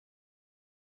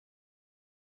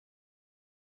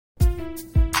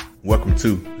Welcome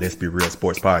to Let's Be Real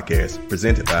Sports Podcast,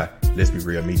 presented by Let's Be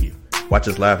Real Media. Watch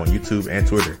us live on YouTube and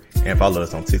Twitter, and follow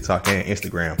us on TikTok and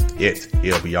Instagram at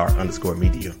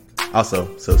LBR_media.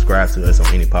 Also, subscribe to us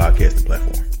on any podcasting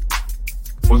platform.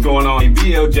 What's going on?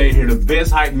 BLJ here, the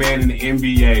best hype man in the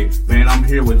NBA. Man, I'm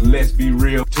here with Let's Be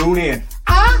Real. Tune in.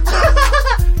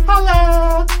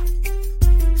 Hello.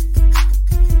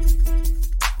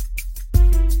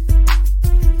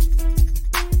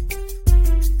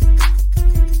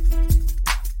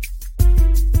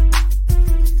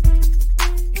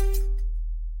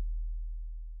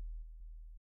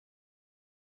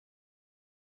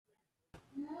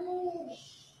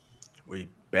 We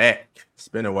back. It's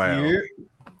been a while.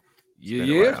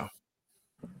 Yeah.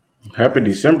 Happy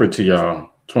December to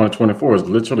y'all. 2024 is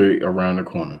literally around the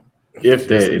corner. If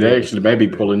that, it actually may be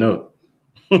pulling up.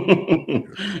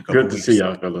 Good to see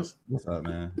y'all, fellas. What's up,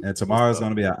 man? And tomorrow's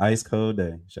going to be an ice cold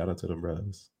day. Shout out to them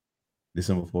brothers.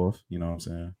 December 4th, you know what I'm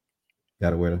saying?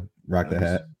 Got to rock the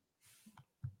hat.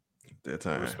 That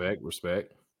time. Respect.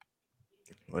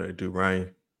 What they do,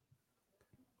 Ryan?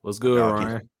 What's good,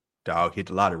 Ryan? Dog hit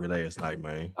the lottery last night,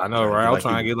 man. I know, right? I'm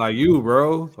trying to get like you,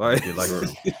 bro. Like,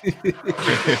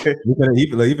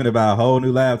 even about a whole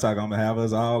new laptop, I'm gonna have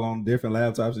us all on different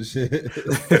laptops and shit.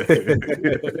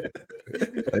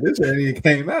 Like, this ain't even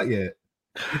came out yet.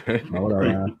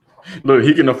 Look,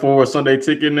 he can afford a Sunday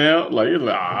ticket now. Like,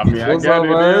 I what's got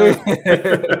up,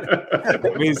 it.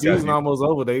 I mean, season almost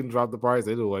over. They didn't drop the price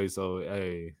anyway. So,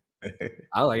 hey,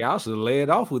 I should have laid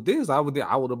off with this. I would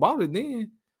have bought it then.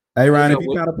 Hey, Ryan, if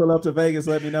you trying to pull up to Vegas,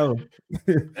 let me know.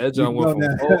 That jump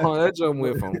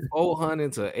went from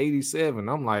 400 to 87.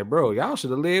 I'm like, bro, y'all should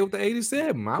have led with the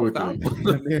 87. I would have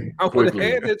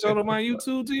had that joint on my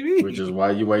YouTube TV. Which is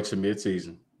why you wait till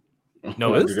mid-season.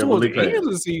 No, it's towards the end of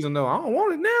the season, though. I don't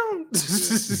want it now.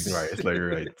 Right, it's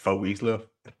like 4 weeks left.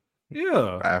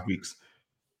 Yeah, 5 weeks.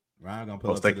 Ryan gonna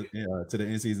pull up to the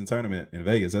in-season tournament in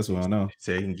Vegas. That's what I know.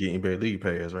 Say he can get in bed league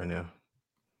pass right now.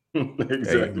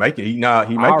 Exactly. He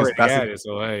already got it.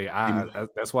 So hey,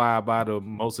 that's why I buy the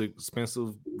most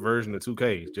expensive version of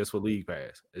 2K just for League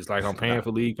Pass. It's like I'm paying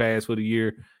for League Pass for the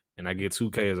year, and I get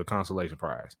 2K as a consolation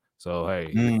prize. So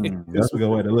hey, that's a good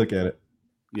way to look at it.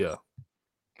 Yeah.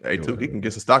 Hey, too, he can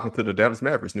get some stock into the Dallas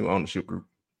Mavericks new ownership group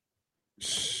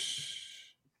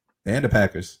and the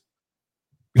Packers.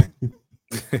 That's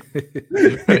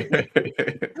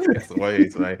the way.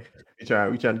 So, like, we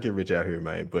trying to get rich out here,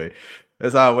 man. But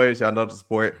as always, y'all know the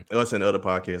support us and other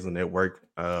podcasts on the network.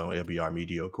 LBR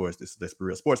Media, of course. This is Let's Be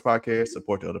Real Sports Podcast.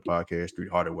 Support the other podcasts,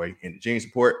 Street Hardaway, and the Gene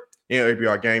Support. And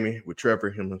LBR Gaming with Trevor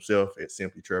himself at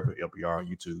Simply Trevor LBR on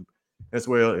YouTube, as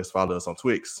well as follow us on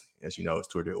Twix. As you know, it's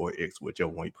Twitter or X,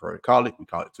 whichever one you prefer to call it. We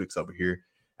call it Twix over here.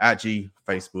 IG,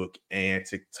 Facebook, and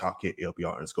TikTok at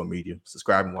LBR_media.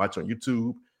 Subscribe and watch on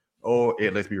YouTube or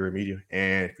at Let's Be Real Media.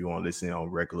 And if you want to listen on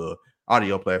regular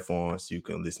audio platforms, you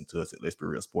can listen to us at Let's Be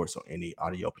Real Sports on any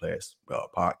audio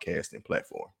podcasting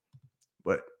platform.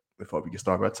 But before we get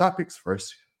started with our topics,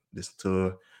 first listen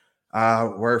to a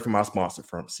word from our sponsor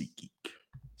from SeatGeek.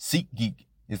 SeatGeek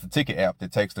is the ticket app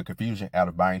that takes the confusion out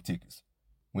of buying tickets.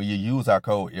 When you use our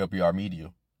code LBR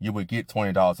Media, you will get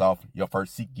 $20 off your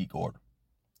first SeatGeek order.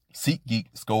 SeatGeek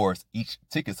scores each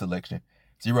ticket selection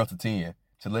 0 to 10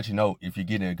 to let you know if you're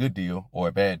getting a good deal or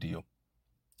a bad deal.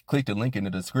 Click the link in the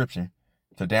description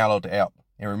to download the app,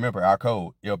 and remember our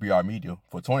code LBR Media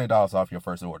for $20 off your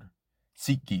first order.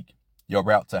 SeatGeek, your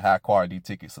route to high quality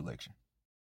ticket selection.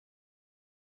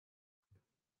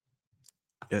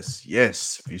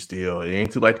 Yes. If you still, it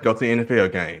ain't too late to go to the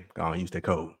NFL game. Go on, use that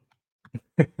code.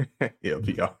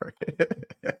 LBR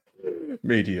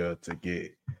Media to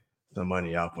get some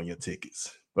money off on your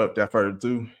tickets. But without further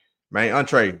ado, main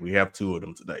entree, we have 2 of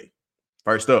them today.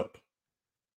 First up,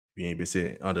 we ain't been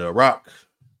sitting under a rock.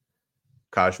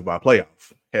 College football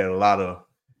playoff. Had a lot of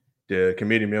the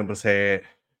committee members had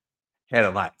a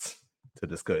lot to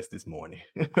discuss this morning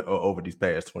over these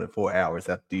past 24 hours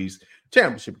after these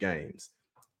championship games.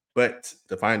 But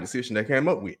the final decision they came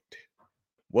up with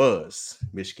was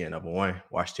Michigan number 1,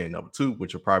 Washington number 2,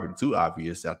 which are probably too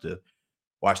obvious after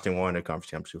Washington won the conference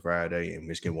championship Friday and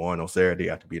Michigan won on Saturday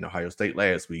after beating Ohio State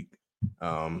last week.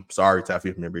 Sorry to our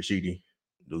 5th member Sheedy,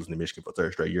 losing to Michigan for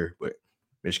 3rd straight year, but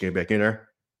Michigan back in there.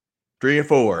 3 and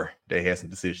 4, they had some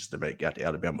decisions to make. Got to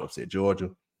Alabama, upset Georgia.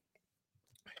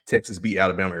 Texas beat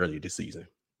Alabama earlier this season,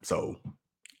 so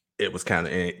it was kind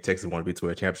of Texas won the Big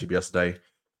 12 championship yesterday.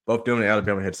 Both them and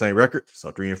Alabama had the same record, so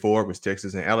 3 and 4 was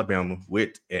Texas and Alabama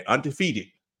with an undefeated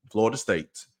Florida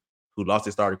State, who lost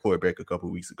their starting quarterback a couple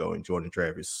of weeks ago in Jordan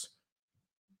Travis,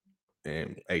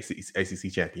 and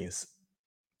ACC champions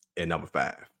at number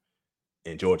 5.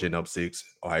 and Georgia number 6,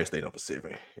 Ohio State number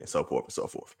 7, and so forth and so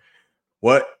forth.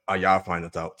 What are y'all final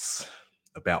thoughts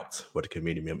about what the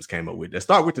committee members came up with? Let's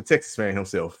start with the Texas fan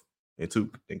himself, and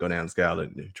Took, and go down to Skyler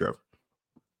and Trevor.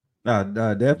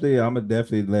 Definitely. I'm gonna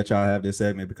definitely let y'all have this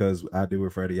segment because I do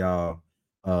refer to y'all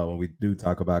when we do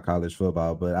talk about college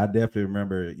football. But I definitely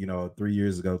remember, 3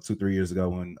 years ago, 2-3 years ago,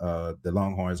 when the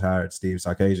Longhorns hired Steve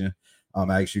Sarkisian.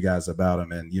 I asked you guys about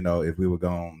him, and if we were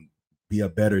going to be a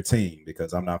better team,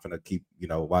 because I'm not going to keep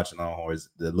watching Longhorns.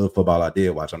 The little football I did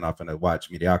watch, I'm not going to watch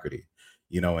mediocrity.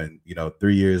 And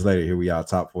 3 years later, here we are,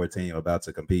 top 4 team, about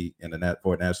to compete in the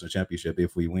for national championship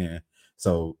if we win.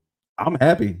 So I'm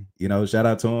happy. Shout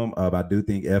out to him. I do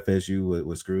think FSU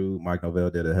was screwed. Mike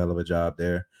Norvell did a hell of a job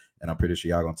there, and I'm pretty sure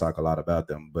y'all gonna talk a lot about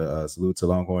them. But salute to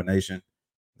Longhorn Nation.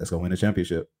 Let's go win the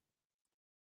championship.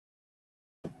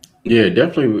 Yeah,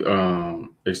 definitely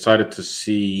excited to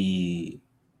see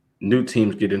new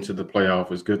teams get into the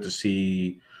playoff. It's good to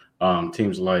see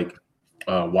teams like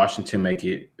Washington make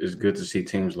it. It's good to see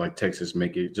teams like Texas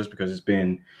make it, just because it's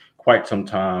been quite some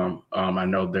time. I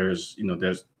know there's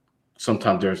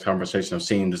sometimes there's conversation of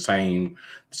seeing the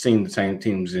same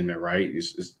teams in there, right?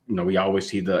 It's we always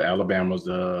see the Alabamas,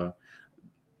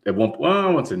 at one point, well,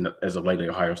 I won't say as of lately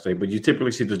Ohio State, but you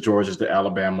typically see the Georgias, the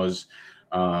Alabamas.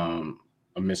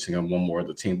 I'm missing on one more of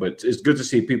the team, but it's good to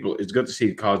see people. It's good to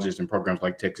see colleges and programs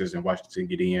like Texas and Washington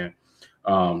get in.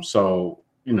 So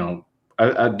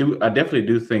I definitely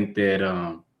do think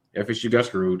that FSU got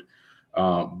screwed.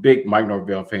 Big Mike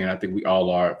Norvell fan. I think we all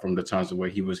are, from the times of where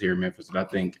he was here in Memphis. And I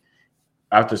think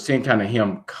after seeing kind of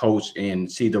him coach and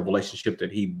see the relationship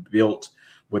that he built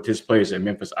with his players at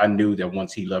Memphis, I knew that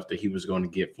once he left that he was going to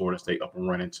get Florida State up and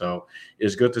running. So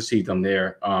it's good to see them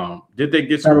there. Did they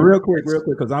get real quick,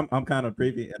 because I'm kind of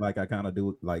privy, and I kind of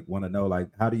do want to know,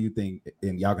 how do you think,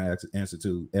 and y'all can answer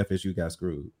to, FSU got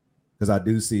screwed? Because I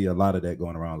do see a lot of that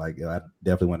going around. I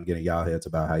definitely want to get in y'all heads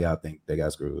about how y'all think they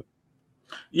got screwed.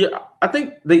 Yeah, I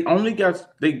think they only got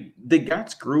they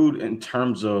got screwed in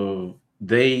terms of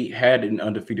they had an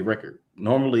undefeated record.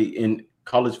 Normally in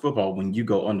college football, when you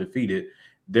go undefeated,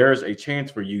 there's a chance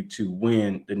for you to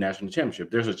win the national championship.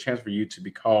 There's a chance for you to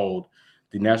be called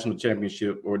the national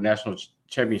championship or national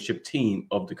championship team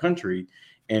of the country.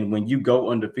 And when you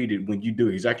go undefeated, when you do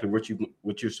exactly what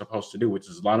you're supposed to do, which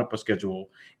is line up a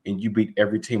schedule and you beat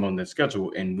every team on that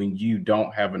schedule, and when you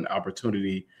don't have an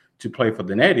opportunity to play for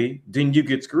the Natty, then you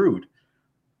get screwed.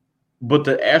 But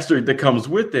the asterisk that comes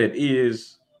with that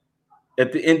is,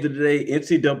 at the end of the day,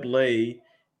 NCAA,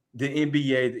 the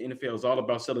NBA, the NFL is all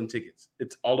about selling tickets.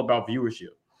 It's all about viewership.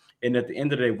 And at the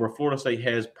end of the day, where Florida State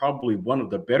has probably one of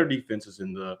the better defenses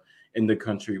in the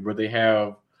country, where they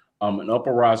have an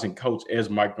upper rising coach as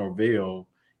Mike Norvell,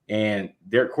 and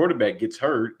their quarterback gets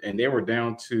hurt, and they were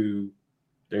down to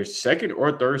their second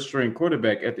or third string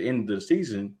quarterback at the end of the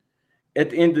season. At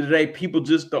the end of the day, people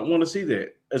just don't want to see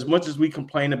that. As much as we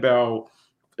complain about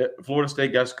Florida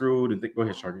State got screwed, and go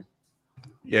ahead, Sharky.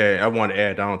 Yeah, I want to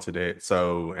add on to that.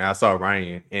 So, and I saw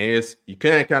Ryan, and you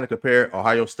can kind of compare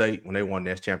Ohio State when they won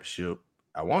that championship.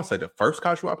 I want to say the first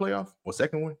college football playoff or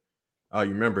second one.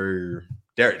 You remember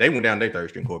they went down their third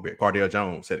string quarterback. Cardale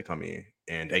Jones had to come in,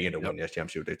 and they ended up winning that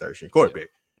championship with their third string quarterback.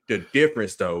 The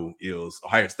difference, though, is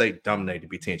Ohio State dominated the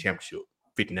Big Ten championship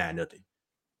 59-0.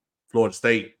 Florida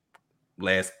State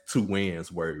last 2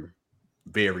 wins were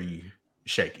very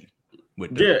shaky.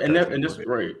 And that's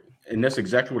great. And that's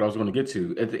exactly what I was going to get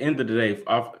to. At the end of the day,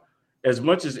 as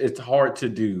much as it's hard to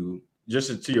do,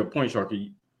 just to your point,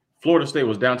 Sharky, Florida State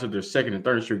was down to their second and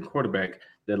third string quarterback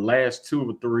the last 2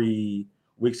 or 3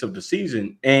 weeks of the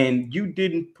season, and you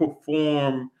didn't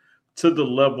perform to the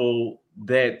level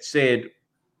that said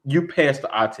you passed the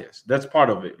eye test. That's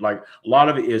part of it. Like, a lot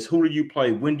of it is, who do you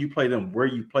play, when do you play them, where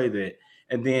you play that,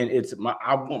 and then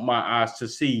I want my eyes to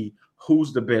see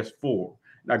who's the best 4.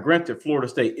 Now, granted, Florida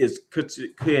State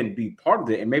can be part of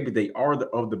it, and maybe they are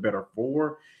of the better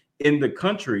 4 in the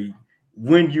country.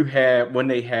 When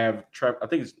they have Travis, I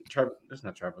think it's Travis. That's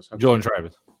not Travis. Jordan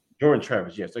Travis. Jordan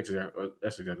Travis. Yes, that's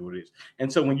exactly what it is.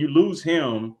 And so when you lose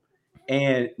him,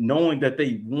 and knowing that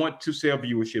they want to sell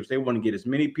viewerships, they want to get as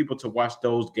many people to watch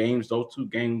those 2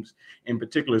 games in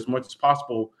particular, as much as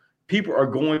possible. People are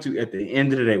going to, at the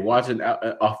end of the day, watching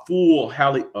a full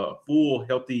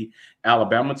healthy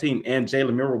Alabama team and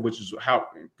Jalen Milroe, which is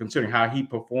considering how he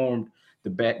performed the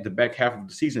back half of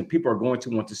the season, people are going to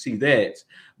want to see that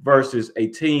versus a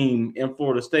team in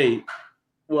Florida State.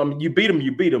 Well, I mean, you beat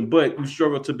them, but you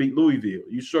struggle to beat Louisville.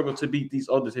 You struggle to beat these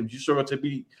other teams. You struggle to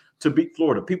beat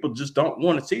Florida. People just don't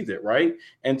want to see that, right?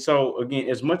 And so, again,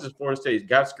 as much as Florida State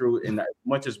got screwed, and as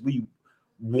much as we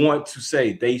want to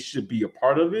say they should be a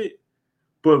part of it,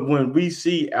 But when we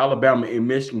see Alabama and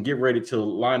Michigan get ready to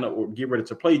line up or get ready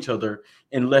to play each other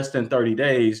in less than 30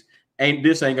 days, ain't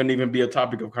gonna even be a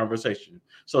topic of conversation.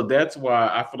 So that's why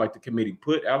I feel like the committee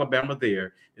put Alabama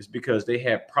there, is because they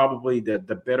had probably the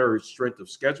better strength of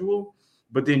schedule.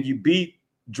 But then you beat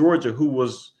Georgia, who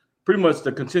was pretty much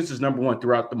the consensus number one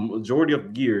throughout the majority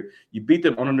of the year. You beat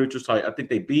them on a neutral site. I think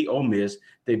they beat Ole Miss.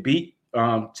 They beat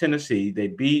Tennessee. They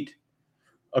beat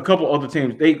a couple other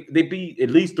teams. They beat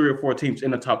at least 3 or 4 teams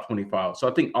in the top 25. So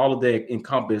I think all of that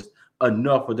encompassed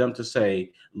enough for them to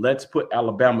say, let's put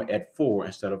Alabama at 4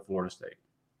 instead of Florida State.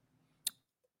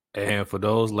 And for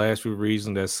those last few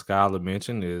reasons that Skylar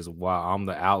mentioned is why I'm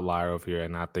the outlier of here,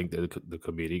 and I think that the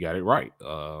committee got it right.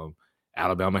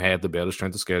 Alabama had the better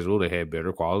strength of schedule. They had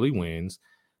better quality wins.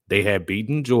 They had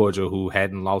beaten Georgia, who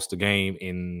hadn't lost a game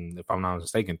in, if I'm not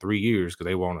mistaken, 3 years, because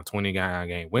they were on a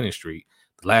 20-game winning streak.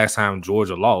 The last time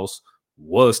Georgia lost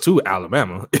was to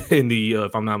Alabama in the,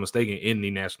 if I'm not mistaken, in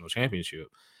the national championship.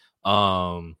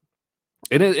 And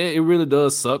it really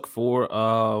does suck for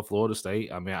Florida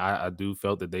State. I mean, I do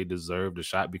felt that they deserved a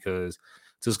shot because,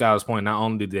 to Skylar's point, not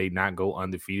only did they not go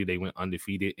undefeated, they went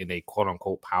undefeated in a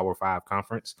quote-unquote Power 5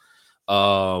 conference,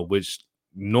 which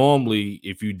normally,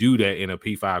 if you do that in a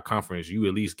P5 conference, you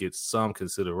at least get some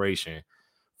consideration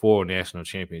for a national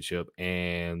championship.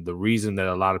 And the reason that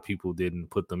a lot of people didn't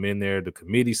put them in there, the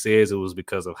committee says it was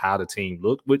because of how the team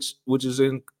looked, which is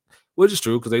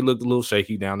true, because they looked a little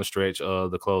shaky down the stretch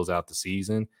to close out the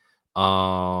season.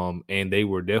 And they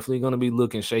were definitely going to be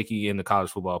looking shaky in the college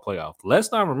football playoff.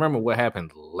 Let's not remember what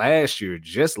happened last year,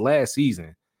 just last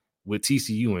season, with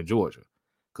TCU and Georgia,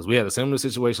 because we had a similar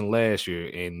situation last year,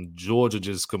 and Georgia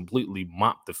just completely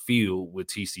mopped the field with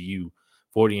TCU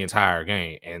for the entire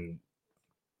game. And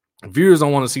viewers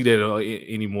don't want to see that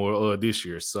anymore this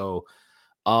year. So,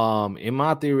 in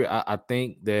my theory, I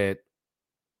think that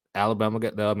Alabama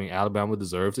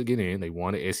deserved to get in. They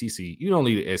won the SEC. You don't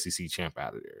need an SEC champ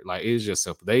out of there. Like, it's just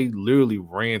simple. They literally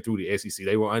ran through the SEC.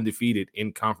 They were undefeated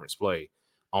in conference play,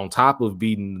 on top of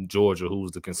beating Georgia, who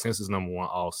was the consensus number 1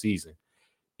 all season.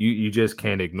 You just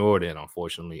can't ignore that,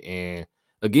 unfortunately. And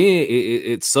again,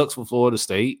 it sucks for Florida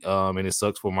State, and it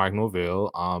sucks for Mike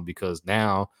Norvell, because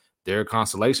now their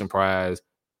consolation prize,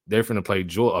 they're finna play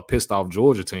a pissed off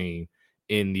Georgia team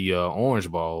in the Orange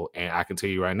Bowl, and I can tell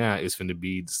you right now, it's going to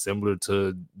be similar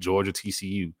to Georgia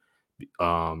TCU,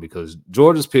 because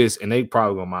Georgia's pissed, and they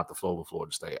probably going to mount the floor with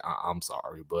Florida State. I'm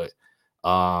sorry, but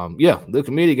yeah, the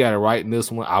committee got it right in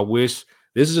this one. I wish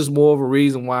this is just more of a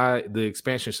reason why the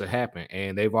expansion should happen,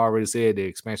 and they've already said the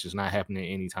expansion is not happening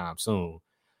anytime soon.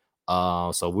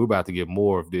 So we're about to get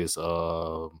more of this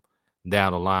down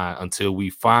the line until we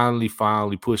finally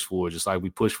push for it, just like we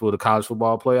push for the college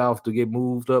football playoff to get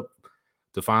moved up,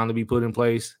 to finally be put in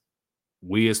place.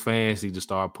 We as fans need to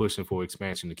start pushing for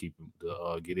expansion to get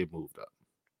it moved up.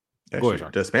 Go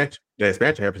ahead, the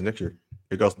expansion happens next year.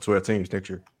 It goes to 12 teams next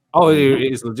year. Oh,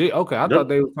 it's legit. Okay, I thought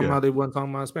they were somehow they weren't talking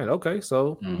about expansion. Okay,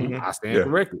 so I stand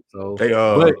corrected. So they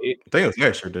I think it was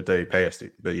last year that they passed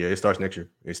it, but yeah, it starts next year.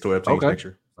 It's 12 teams next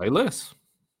year. Say less.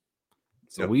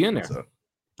 So we in there. So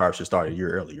probably should start a year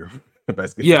earlier.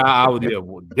 Basically. Yeah, I would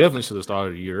definitely should have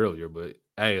started a year earlier, but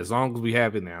hey, as long as we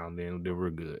have it now, then we're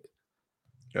good.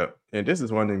 Yep. And this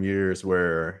is one of them years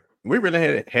where we really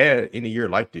hadn't had any year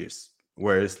like this,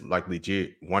 where it's like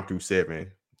legit 1 through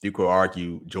 7. You could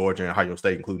argue Georgia and Ohio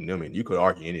State, including them, and you could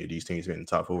argue any of these teams in the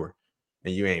top 4.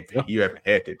 And you haven't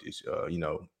had that this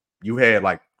you had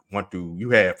like 1 through,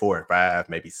 you had 4 and 5,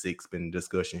 maybe 6 been in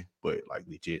discussion, but like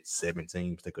legit 7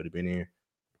 teams that could have been in.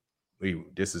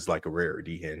 This is like a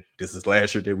rarity, and this is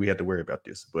last year that we had to worry about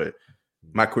this. But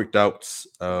my quick thoughts,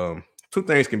 2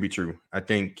 things can be true. I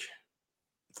think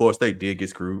Florida State did get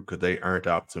screwed because they earned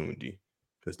the opportunity,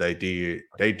 because they did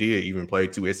even play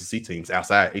 2 SEC teams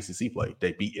outside ACC play.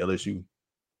 They beat LSU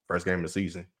first game of the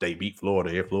season. They beat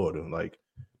Florida at Florida. Like,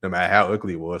 no matter how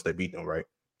ugly it was, they beat them, right?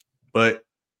 But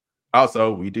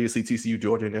also, we did see TCU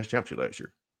Georgia in that championship last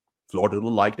year. Florida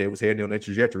looked like they was heading on that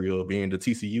trajectory of being the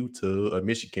TCU to a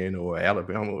Michigan or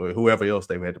Alabama or whoever else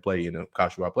they had to play in the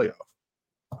college football playoff.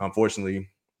 Unfortunately,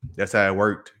 that's how it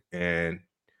worked. And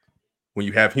when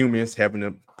you have humans having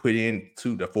to put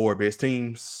into the 4 best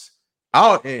teams,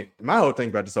 and my whole thing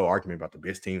about this whole argument about the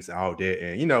best teams and all that,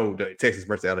 and the Texas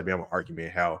versus Alabama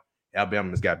argument, how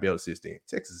Alabama's got better since then.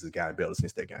 Texas has got better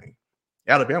since that game.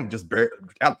 Alabama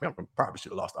probably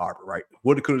should have lost to Auburn, right?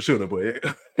 Woulda, coulda, shoulda, but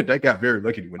they got very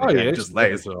lucky when they got just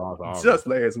last week.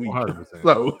 100%.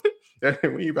 So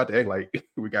we about to act like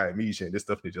we got amnesia and this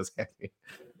stuff that just happened.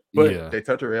 But they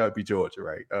touched around and beat Georgia,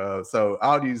 right? So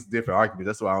all these different arguments,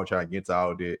 that's why I don't try to get into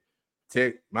all that.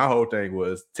 my whole thing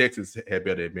was Texas had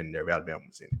better have been there if Alabama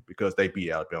was in it because they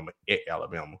beat Alabama at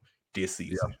Alabama this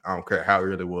season. Yeah. I don't care how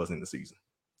early it was in the season.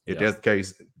 If that's the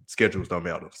case, schedules don't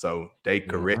matter. So they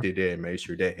corrected that and made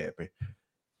sure that happened.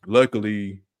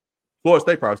 Luckily, Florida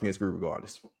State probably getting screwed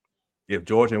regardless. If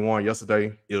Georgia won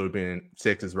yesterday, it would have been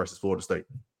Texas versus Florida State.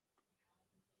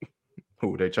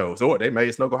 Who they chose. So what? They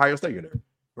made Snow Ohio State in there.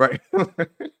 Right.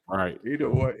 Right. Either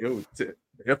way, it was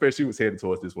FSU was heading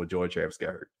towards this when George Travis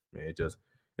got hurt. Man,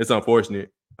 it's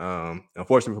unfortunate.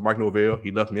 Unfortunately for Mike Norvell,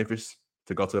 he left Memphis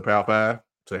to go to the Power 5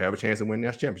 to have a chance to win the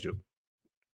national championship.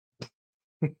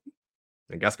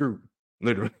 And got screwed,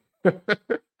 literally.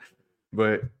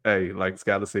 But hey, like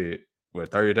Skylar said,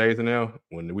 30 days from now,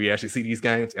 when we actually see these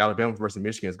games, Alabama versus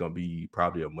Michigan is going to be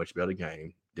probably a much better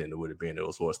game than it would have been if it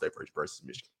was Florida State versus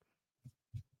Michigan.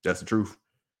 That's the truth.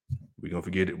 We're gonna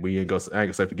forget it. I ain't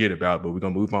gonna say forget about it, but we're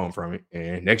gonna move on from it.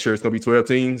 And next year it's gonna be 12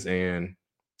 teams. And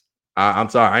I'm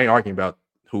sorry, I ain't arguing about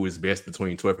who is best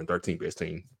between 12 and 13 best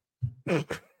team. No,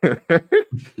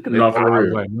 for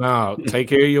real. No, take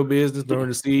care of your business during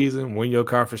the season. Win your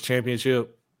conference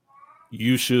championship.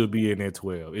 You should be in that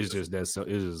 12. It's just that. It's just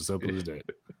as simple as that.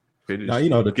 Now you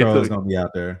know the trolls gonna be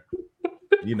out there.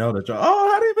 You know the troll.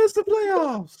 Oh, how they miss the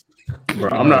playoffs? Bro,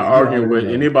 I'm not arguing with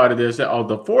anybody that said, "Oh,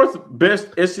 the fourth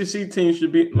best SEC team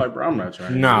should be." Like, bro, I'm not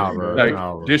trying. Nah, bro.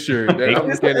 Like, this year, I'm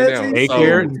looking at it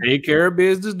now. Take care of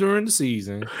business during the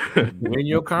season. Win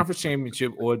your conference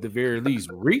championship, or at the very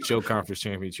least, reach your conference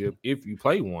championship if you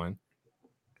play one,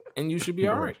 and you should be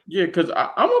all right. Yeah, because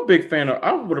I'm a big fan of.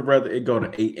 I would have rather it go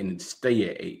to 8 and stay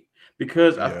at 8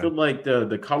 because I feel like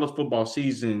the college football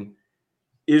season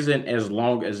isn't as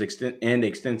long as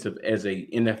extensive as a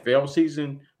NFL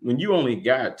season. When you only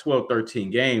got 12, 13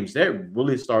 games, that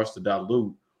really starts to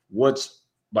dilute what's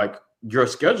like your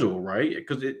schedule, right?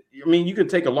 Because you could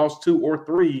take a loss 2 or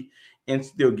 3 and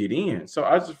still get in. So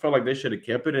I just felt like they should have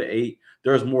kept it at 8.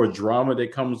 There's more drama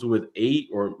that comes with 8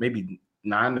 or maybe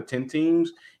 9 to 10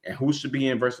 teams and who should be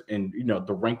in versus, and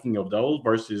the ranking of those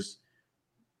versus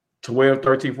 12,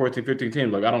 13, 14, 15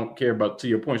 teams. Like, I don't care about, to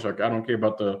your point, Shark, I don't care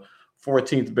about the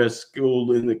 14th best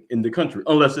school in the country,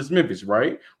 unless it's Memphis,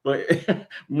 right? But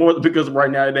more because right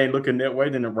now it ain't looking that way.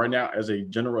 Then right now, as a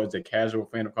casual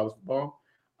fan of college football,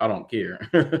 I don't care.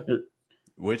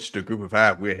 Which the group of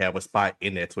 5 will have a spot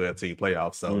in that 12-team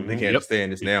playoff. So they can't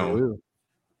understand this now.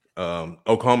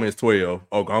 Oklahoma is 12.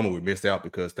 Oklahoma would miss out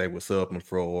because they were subbing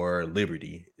for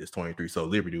Liberty. It's 23. So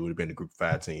Liberty would have been the group of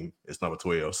 5 team. It's number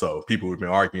 12. So people would have been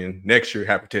arguing next year,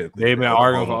 hypothetically. They've been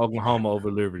arguing for Oklahoma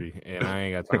over Liberty, and I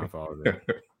ain't got time for all that.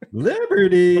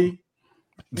 Liberty.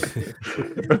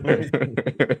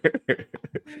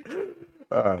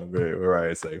 Oh man, we're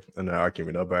right. Safe. And now I can't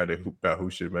even know about who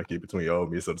should make it between Ole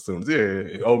Miss or the Sooners.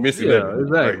 Yeah, Ole Miss. Yeah,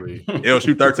 exactly. Like,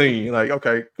 LSU 13. Like,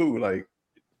 okay, cool. Like,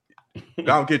 I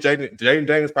don't get Jaden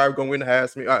Daniels probably gonna win the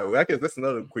Heisman. All right, well, I guess that's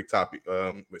another quick topic,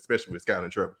 especially with Scott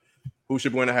and Trevor. Who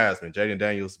should win the Heisman? Jaden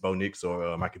Daniels, Bo Nix,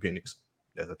 or Micah Penix?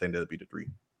 I think that'll be the 3.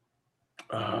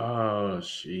 Oh,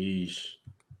 sheesh.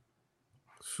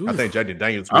 I think Jaden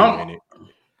Daniels will win it.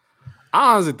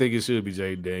 I honestly think it should be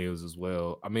Jaden Daniels as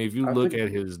well. I mean, if you look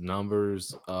at his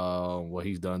numbers, what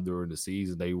he's done during the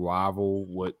season, they rival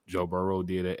what Joe Burrow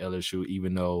did at LSU,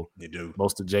 even though they do.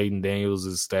 Most of Jaden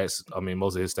Daniels' stats,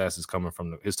 most of his stats is coming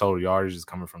from his total yardage is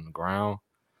coming from the ground.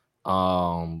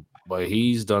 But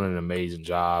he's done an amazing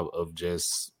job of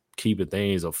just keeping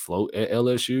things afloat at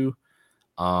LSU.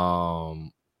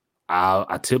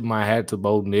 I tip my hat to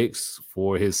Bo Nix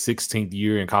for his 16th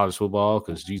year in college football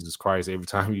because Jesus Christ, every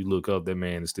time you look up, that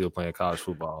man is still playing college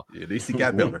football. Yeah, at least he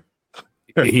got better.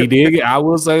 He did. I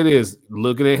will say this: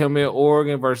 looking at him at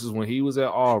Oregon versus when he was at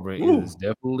Auburn, it is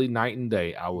definitely night and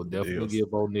day. I will definitely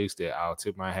give Bo Nix that. I'll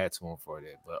tip my hat to him for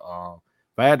that. But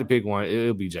if I had to pick one,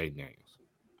 it'll be Jaden Daniels.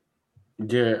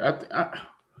 Yeah,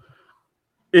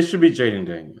 it should be Jaden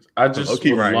Daniels. I just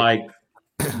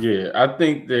I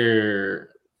think there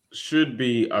should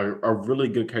be a really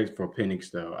good case for Penix,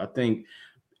 though. I think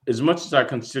as much as I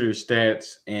consider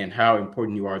stats and how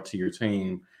important you are to your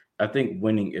team, I think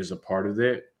winning is a part of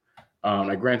that.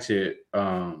 Granted,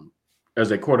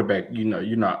 as a quarterback,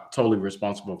 you're not totally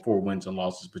responsible for wins and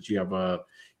losses, but you have a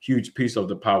huge piece of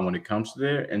the pie when it comes to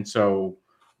that. And so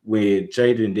with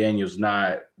Jaden Daniels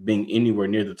not being anywhere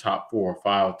near the top 4 or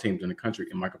 5 teams in the country,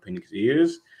 and Michael Penix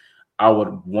is, I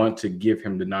would want to give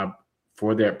him the nod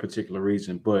for that particular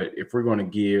reason. But if we're going to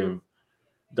give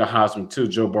the Heisman to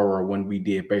Joe Burrow when we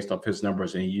did based off his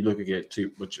numbers, and you look at it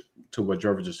to what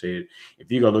Trevor just said,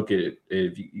 if you go look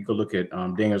at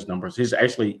Daniel's numbers, he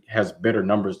actually has better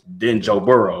numbers than Joe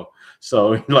Burrow.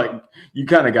 So like you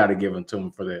kind of got to give him to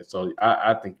him for that. So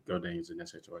I think go Daniels in that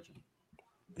situation.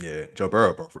 Yeah, Joe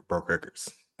Burrow broke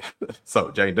records.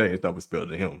 So Jane Daniels numbers better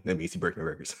than him. That means he breaking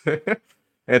records.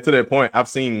 And to that point, I've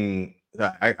seen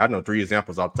I know 3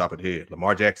 examples off the top of the head.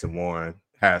 Lamar Jackson won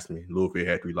Heisman. Louisville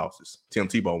had 3 losses. Tim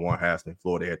Tebow won Heisman.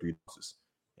 Florida had 3 losses.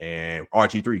 And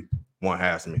RG3 won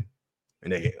Heisman.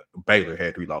 And Baylor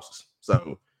had 3 losses.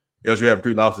 So LSU have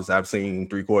 3 losses. I've seen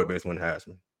 3 quarterbacks win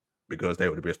Heisman because they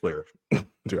were the best players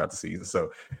throughout the season.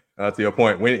 So to your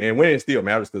point, winning still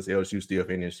matters because LSU still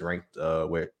finished ranked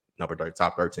with number 30,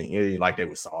 top 13. It ain't like they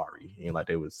was sorry. It ain't like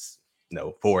they was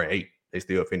 4-8. They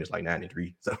still finished like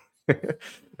 9-3. So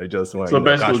they just won. So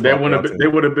basically, they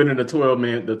would have been in the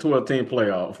 12-team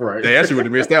playoff, right? They actually would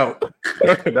have missed out.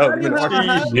 That would have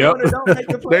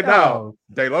been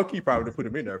they low key probably would have put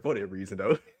them in there for that reason,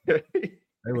 though. They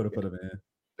would have put them in.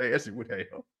 They actually would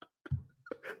have.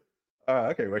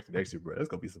 I can't wait for next year, bro. That's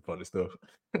gonna be some funny stuff.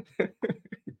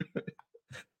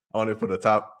 Only for the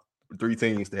top 3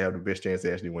 teams to have the best chance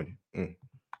of actually winning.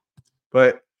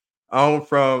 But on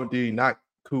from the not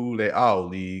cool at all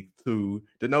league to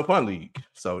the no fun league.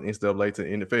 So NCAA to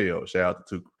NFL. Shout out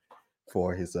to Tuke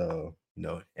for his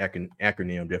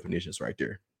acronym definitions right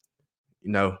there.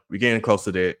 We're getting close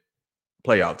to that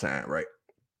playoff time, right?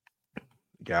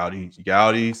 You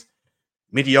got these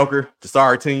mediocre to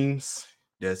sorry teams.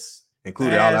 That's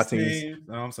included all our teams.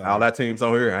 I'm sorry. All our teams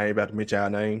on here. I ain't about to mention our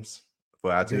names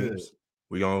for our teams.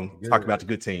 We're going to talk about the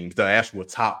good teams, the actual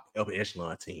top upper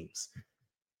echelon teams.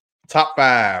 Top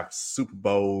 5 Super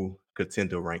Bowl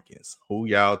contender rankings.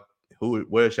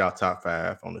 Where's y'all top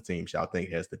 5 on the teams y'all think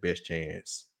has the best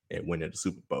chance at winning the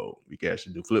Super Bowl? We can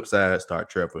actually do flip side, start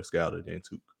Trevor, Scouter, then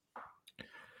Tuke.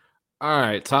 All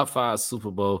right, top 5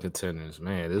 Super Bowl contenders.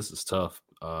 Man, this is tough.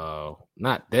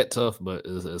 Not that tough, but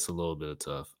it's a little bit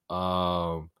tough.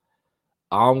 I'm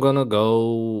gonna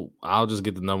go. I'll just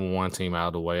get the number 1 team out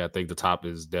of the way. I think the top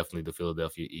is definitely the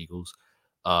Philadelphia Eagles.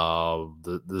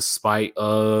 Despite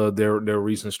their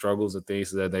recent struggles and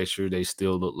things of that nature, they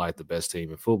still look like the best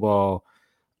team in football.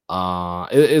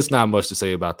 It's not much to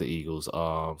say about the Eagles.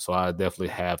 So I definitely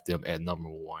have them at number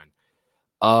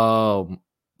 1.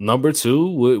 Number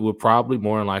 2 would probably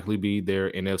more than likely be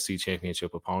their NFC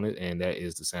Championship opponent, and that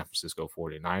is the San Francisco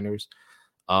 49ers.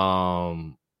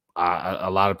 A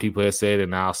lot of people have said,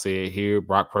 and I'll say it here,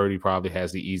 Brock Purdy probably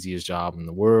has the easiest job in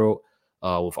the world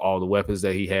with all the weapons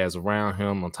that he has around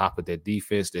him, on top of that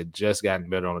defense that just gotten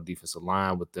better on the defensive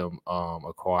line with them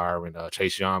acquiring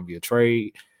Chase Young via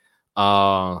trade.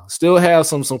 Still have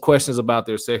some questions about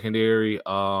their secondary,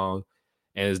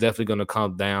 and it's definitely going to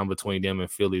come down between them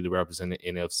and Philly to represent the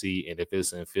NFC. And if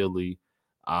it's in Philly,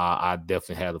 I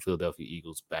definitely have the Philadelphia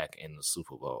Eagles back in the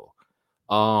Super Bowl.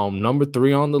 Number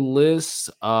 3 on the list,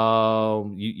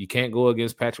 you can't go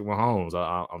against Patrick Mahomes.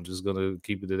 I'm just gonna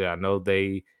keep it to that. I know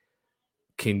they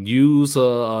can use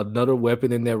another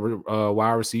weapon in their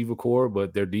wide receiver core,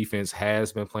 but their defense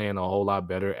has been playing a whole lot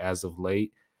better as of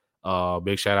late.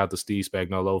 Big shout out to Steve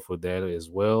Spagnuolo for that as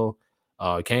well.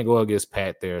 Can't go against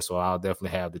Pat there, so I'll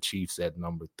definitely have the Chiefs at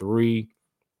number 3.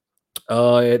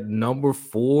 At number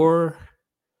 4,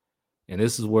 and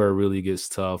this is where it really gets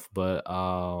tough, but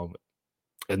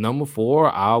at number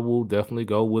 4, I will definitely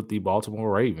go with the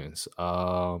Baltimore Ravens.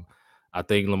 I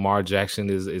think Lamar Jackson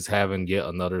is having yet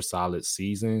another solid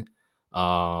season.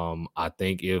 I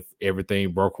think if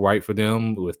everything broke right for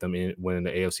them, with them winning the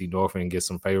AFC North and get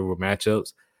some favorable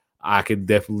matchups, I could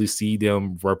definitely see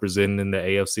them representing the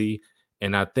AFC.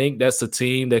 And I think that's a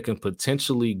team that can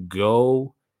potentially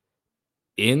go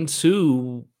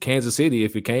into Kansas City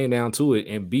if it came down to it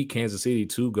and beat Kansas City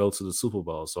to go to the Super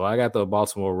Bowl. So I got the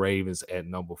Baltimore Ravens at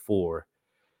number 4.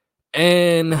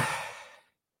 And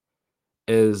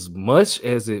as much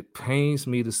as it pains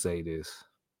me to say this,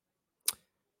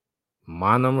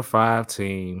 my number 5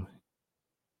 team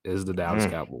is the Dallas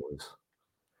Cowboys.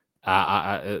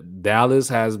 Dallas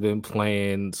has been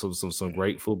playing some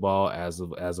great football as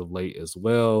of late as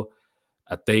well.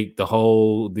 I think the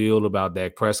whole deal about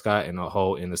Dak Prescott and the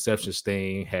whole interceptions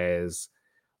thing has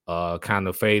kind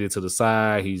of faded to the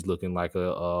side. He's looking like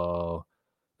a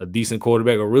decent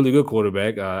quarterback, a really good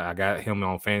quarterback. I got him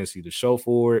on fantasy to show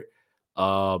for it.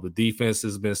 The defense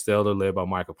has been stellar, led by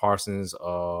Michael Parsons.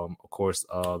 Of course,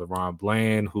 the Ron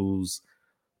Bland, who's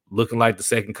looking like the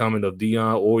second coming of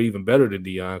Dion, or even better than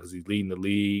Dion, because he's leading the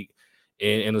league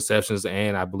in interceptions,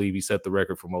 and I believe he set the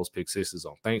record for most pick sixes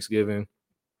on Thanksgiving.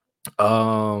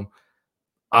 I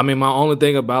mean, my only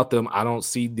thing about them, I don't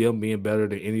see them being better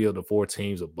than any of the 4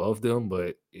 teams above them,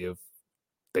 but if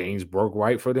things broke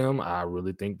right for them, I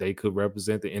really think they could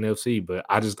represent the NFC, but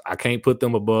I can't put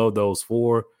them above those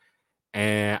 4.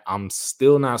 and I'm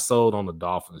still not sold on the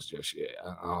Dolphins just yet.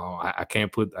 I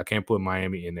can't put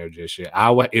Miami in there just yet.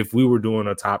 If we were doing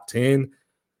a top 10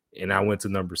 and I went to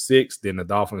number 6, then the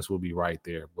Dolphins will be right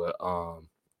there. But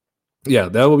yeah,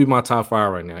 that will be my top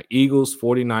 5 right now: Eagles,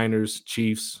 49ers,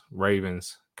 Chiefs,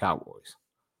 Ravens, Cowboys.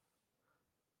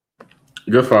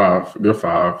 Good five.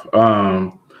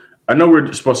 I know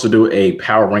we're supposed to do a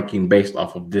power ranking based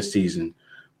off of this season,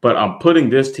 but I'm putting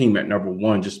this team at number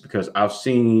 1 just because I've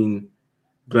seen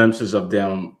glimpses of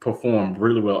them perform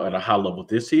really well at a high level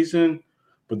this season,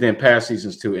 but then past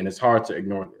seasons too, and it's hard to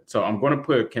ignore that. So I'm going to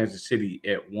put Kansas City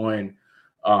at 1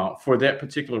 for that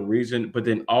particular reason, but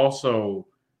then also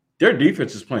their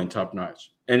defense is playing top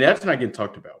notch, and that's not getting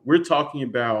talked about. We're talking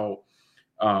about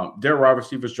their wide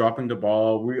receivers dropping the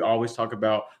ball. We always talk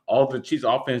about all the Chiefs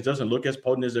offense doesn't look as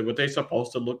potent as what they're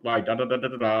supposed to look like.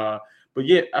 But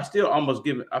yet, I feel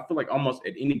like almost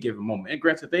at any given moment. And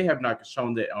granted, they have not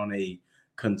shown that on a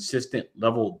consistent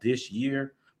level this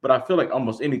year. But I feel like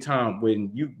almost any time when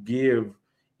you give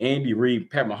Andy Reid,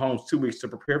 Pat Mahomes 2 weeks to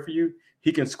prepare for you,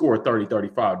 he can score 30,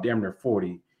 35, damn near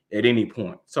 40 at any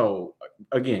point. So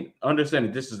again,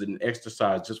 understanding this is an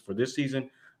exercise just for this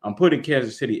season, I'm putting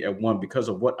Kansas City at 1 because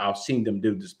of what I've seen them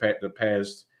do the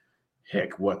past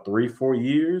 3-4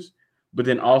 years, but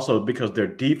then also because their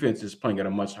defense is playing at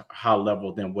a much higher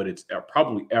level than what it's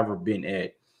probably ever been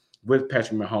at with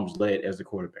Patrick Mahomes led as the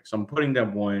quarterback. So I'm putting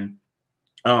them 1.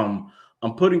 I'm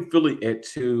putting Philly at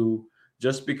 2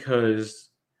 just because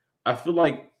I feel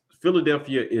like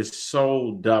Philadelphia is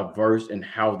so diverse in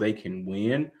how they can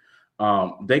win.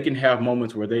 They can have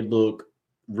moments where they look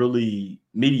really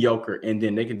mediocre, and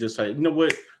then they can just say, you know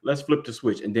what, let's flip the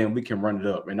switch, and then we can run it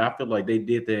up. And I feel like they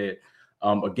did that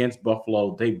against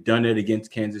Buffalo. They've done it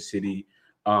against Kansas City.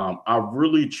 I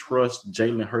really trust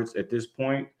Jalen Hurts at this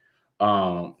point.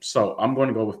 So I'm going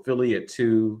to go with Philly at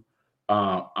 2.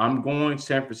 I'm going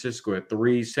San Francisco at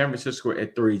 3. San Francisco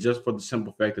at 3, just for the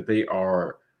simple fact that they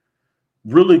are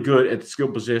really good at the skill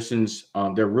positions.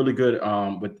 They're really good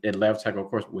at left tackle, of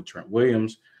course, with Trent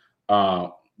Williams.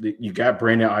 You got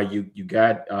Brandon Ayuk, you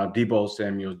got Deebo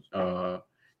Samuel,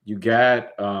 you got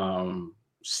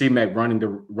C-Mac running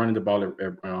the ball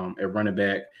at running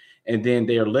back, and then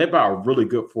they are led by a really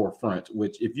good forefront.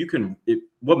 Which,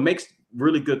 what makes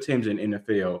really good teams in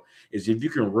NFL is if you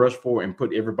can rush forward and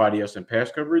put everybody else in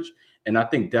pass coverage, and I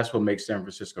think that's what makes San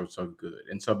Francisco so good.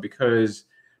 And so because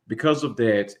of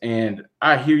that, and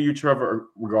I hear you, Trevor,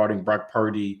 regarding Brock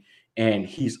Purdy, and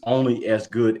he's only as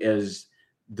good as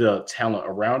the talent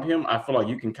around him. I feel like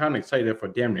you can kind of say that for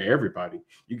damn near everybody.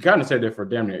 You can kind of say that for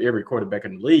damn near every quarterback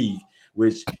in the league,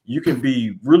 which you can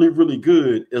be really, really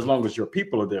good as long as your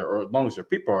people are there or as long as your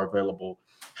people are available.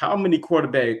 How many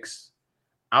quarterbacks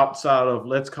outside of,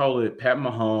 let's call it Pat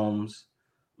Mahomes,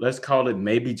 let's call it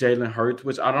maybe Jalen Hurts,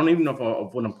 which I don't even know if I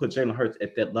want to put Jalen Hurts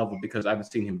at that level because I haven't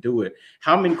seen him do it.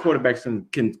 How many quarterbacks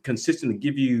can consistently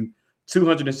give you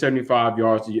 275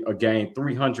 yards a game,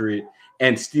 300,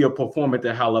 and still perform at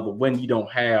that high level when you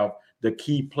don't have the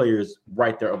key players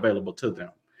right there available to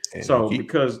them? And so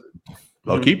because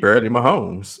keep barely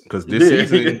Mahomes, because this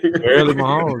season barely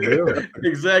Mahomes, yeah.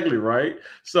 Exactly, right?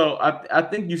 So I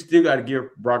think you still got to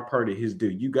give Brock Purdy his due.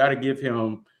 You got to give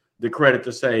him the credit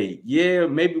to say, yeah,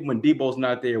 maybe when Debo's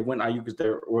not there, when Ayuk is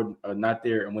there or not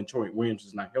there, and when Troy Williams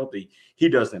is not healthy, he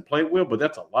doesn't play well, but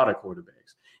that's a lot of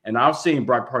quarterbacks. And I've seen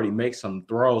Brock Purdy make some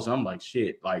throws, and I'm like,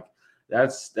 shit, like,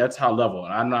 that's high level,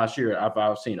 and I'm not sure if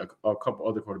I've seen a couple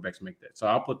other quarterbacks make that. So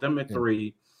I'll put them at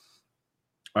 3.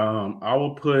 I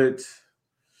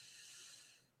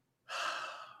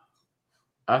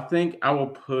think I will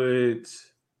put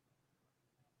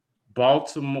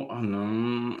Baltimore.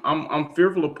 I'm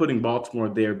fearful of putting Baltimore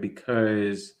there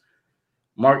because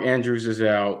Mark Andrews is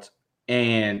out,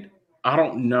 and I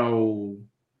don't know.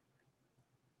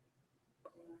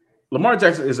 Lamar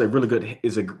Jackson is a really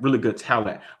good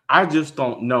talent. I just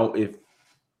don't know if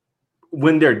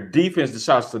when their defense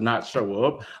decides to not show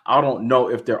up, I don't know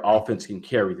if their offense can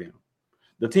carry them.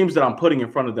 The teams that I'm putting in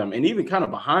front of them and even kind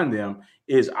of behind them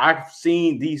is I've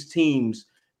seen these teams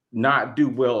not do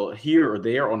well here or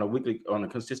there on a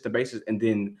consistent basis, and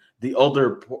then the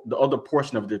other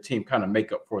portion of their team kind of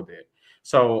make up for that.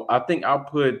 So I think I'll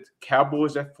put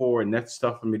Cowboys at 4, and that's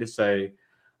tough for me to say.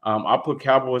 I'll put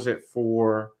Cowboys at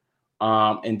 4.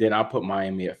 And then I put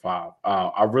Miami at 5.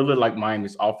 I really like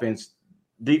Miami's offense.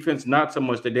 Defense, not so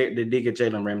much. They did get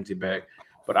Jalen Ramsey back,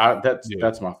 but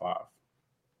that's my 5.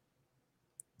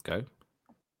 Okay.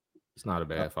 It's not a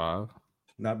bad 5.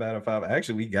 Not bad at 5.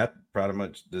 Actually, we got pretty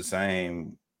much the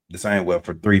same well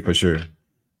for 3 for sure.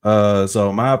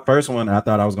 So my first one, I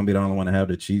thought I was gonna be the only one to have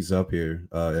the Chiefs up here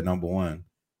at number 1.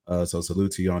 So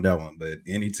salute to you on that one. But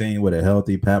any team with a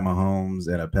healthy Pat Mahomes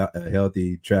and a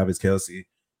healthy Travis Kelce,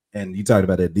 and you talked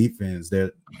about that defense,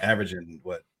 they're averaging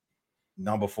what,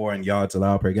 number 4 in yards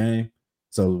allowed per game.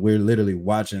 So we're literally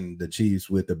watching the Chiefs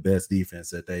with the best defense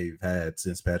that they've had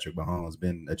since Patrick Mahomes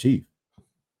been a Chief.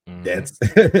 That's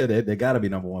they got to be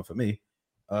number 1 for me.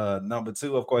 Number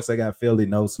 2, of course, I got Philly.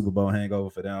 No Super Bowl hangover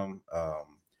for them.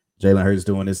 Jalen Hurts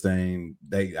doing this thing.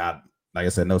 Like I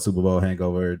said, no Super Bowl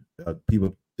hangover.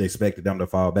 People expected them to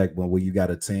fall back, but when you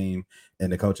got a team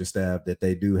and the coaching staff that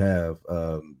they do have,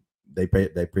 they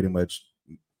pretty much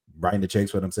writing the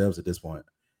checks for themselves at this point.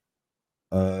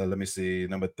 Let me see.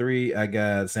 Number 3, I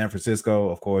got San Francisco.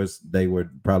 Of course, they were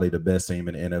probably the best team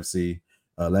in the NFC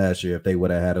last year. If they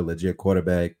would have had a legit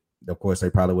quarterback, of course, they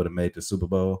probably would have made the Super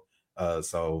Bowl.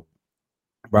 So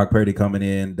Brock Purdy coming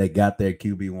in, they got their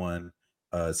QB1.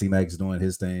 C-Mac's doing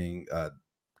his thing.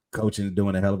 Coaching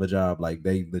doing a hell of a job. Like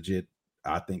they legit,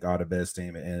 I think, are the best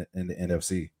team in the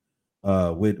NFC.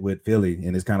 With Philly,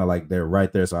 and it's kind of like they're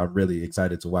right there. So I'm really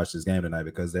excited to watch this game tonight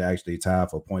because they're actually tied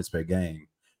for points per game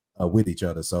with each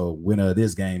other. So winner of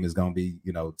this game is going to be,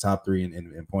 top 3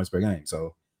 in points per game.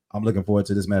 So I'm looking forward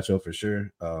to this matchup for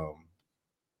sure. The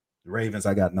Ravens,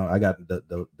 I got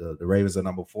the Ravens are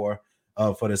number 4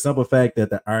 for the simple fact that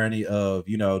the irony of,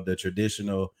 the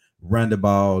traditional run the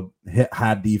ball,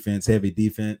 high defense, heavy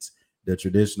defense, the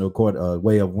traditional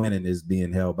way of winning is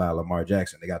being held by Lamar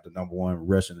Jackson. They got the number 1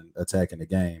 rushing attack in the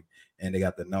game, and they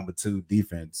got the number 2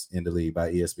 defense in the league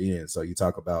by ESPN. So you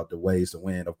talk about the ways to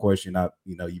win. Of course, you're not,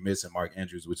 you're missing Mark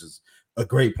Andrews, which is a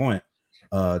great point.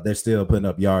 They're still putting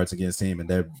up yards against him, and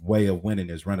their way of winning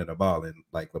is running the ball. And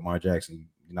like Lamar Jackson,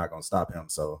 you're not going to stop him.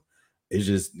 So it's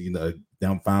just,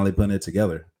 them finally putting it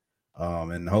together.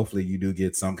 And hopefully you do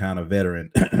get some kind of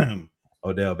veteran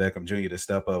Odell Beckham Jr. to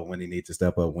step up when he needs to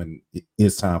step up when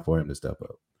it's time for him to step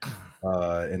up.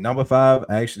 And number 5,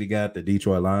 I actually got the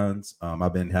Detroit Lions.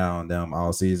 I've been high on them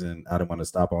all season. I don't want to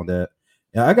stop on that.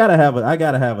 Yeah, I gotta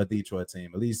have a Detroit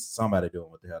team. At least somebody doing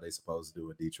what the hell they supposed to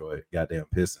do in Detroit. Goddamn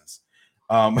Pistons.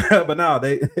 But no,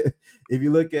 if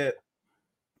you look at,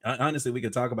 honestly, we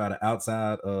could talk about it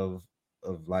outside of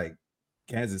like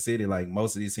Kansas City. Like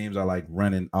most of these teams are like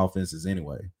running offenses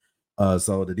anyway.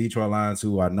 So the Detroit Lions,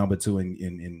 who are number 2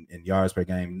 in yards per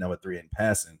game, number 3 in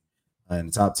passing,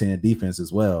 and top 10 defense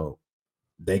as well,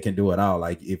 they can do it all.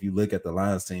 Like if you look at the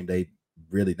Lions team, they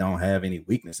really don't have any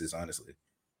weaknesses, honestly.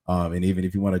 And even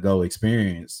if you want to go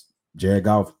experience, Jared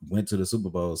Goff went to the Super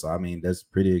Bowl, so I mean that's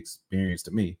pretty experienced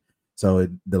to me. So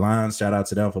the Lions, shout out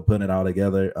to them for putting it all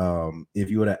together.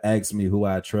 If you would have asked me who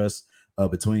I trust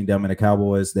between them and the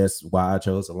Cowboys, that's why I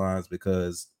chose the Lions,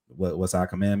 because what's our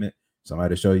commandment?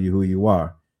 Somebody to show you who you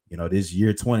are. This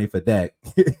year 20 for Dak,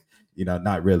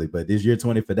 not really, but this year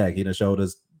 20 for Dak, he done showed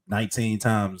us 19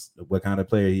 times what kind of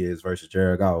player he is versus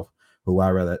Jared Goff, who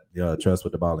I rather trust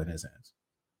with the ball in his hands.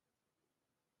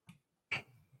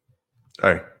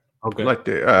 Hey, okay. Like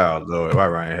that. Oh Lord, why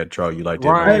Ryan had trouble? You like that?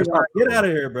 Ryan, get out of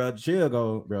here, bro. Chill,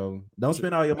 bro. Don't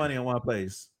spend all your money in one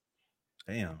place.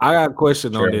 Damn. I got a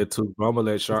question on there too. I'm gonna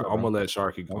let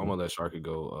Sharky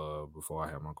go before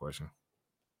I have my question.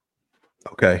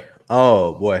 Okay.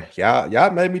 Oh boy,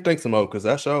 y'all made me think some more because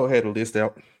I sure had a list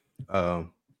out.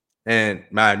 And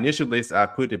my initial list, I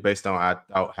put it based on I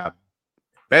thought how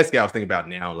basically I was thinking about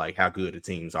now, like how good the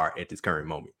teams are at this current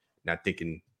moment. Not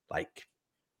thinking like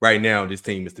right now this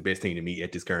team is the best team to me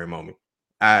at this current moment.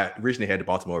 I originally had the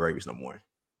Baltimore Ravens number 1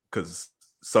 because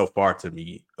so far to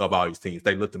me of all these teams,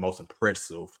 they look the most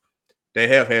impressive. They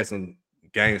have had some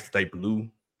games that they blew.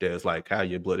 That's like how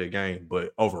you blow that game,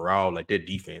 but overall, like their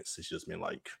defense has just been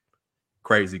like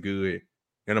crazy good.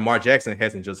 And Lamar Jackson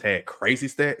hasn't just had crazy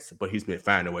stats, but he's been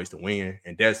finding ways to win,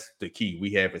 and that's the key.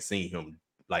 We haven't seen him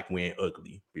like win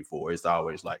ugly before. It's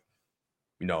always like,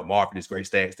 mark this great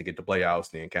stats to get the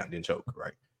playoffs, then choke,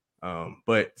 right?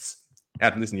 But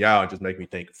after listening to y'all, it just make me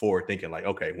think forward, thinking like,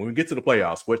 okay, when we get to the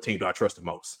playoffs, what team do I trust the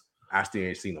most? I still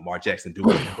ain't seen Lamar Jackson do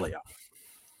it in the playoffs.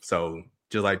 So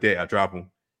just like that, I drop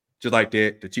him. Just like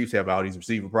that, the Chiefs have all these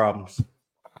receiver problems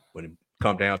when it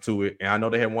come down to it. And I know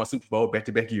they haven't won Super Bowl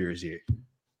back-to-back years yet.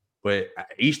 But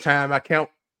each time I count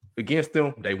against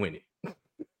them, they win it.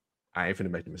 I ain't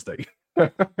finna make the mistake.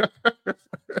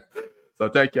 So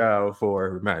thank y'all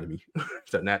for reminding me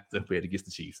to not to bet against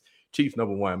the Chiefs. Chiefs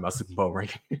number 1, my Super Bowl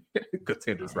ranking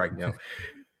contenders right now.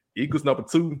 Eagles number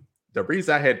 2. The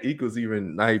reason I had Eagles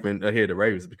not even ahead of the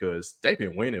Ravens because they've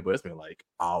been winning, but it's been like,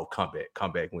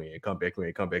 comeback win.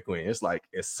 It's like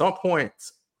at some point,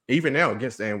 even now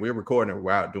and we're recording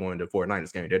while doing the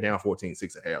 49ers game, they're down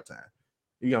 14-6 at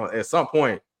halftime. At some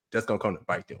point, that's gonna come to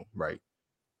bite them, right?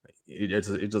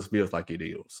 it just feels like it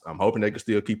is. I'm hoping they can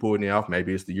still keep pulling it off.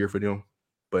 Maybe it's the year for them,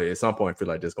 but at some point, I feel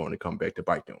like that's going to come back to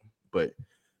bite them. But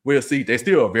we'll see. They're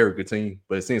still a very good team,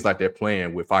 but it seems like they're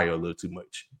playing with fire a little too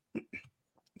much.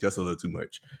 Just a little too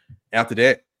much. After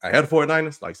that, I had the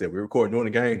 49ers. Like I said, we're recording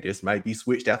during the game. This might be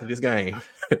switched after this game.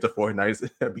 The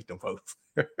 49ers beat them folks.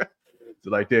 So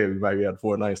like that, we might be at the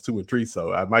 49ers 2-3.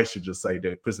 So I might should just say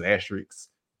that put some asterisks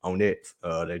on that.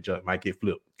 They just might get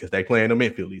flipped because they playing them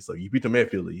in Philly. So you beat them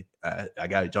at Philly, I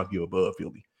got to jump you above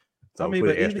Philly. So I mean,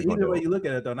 but either way you look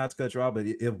at it, though, not to cut you off, but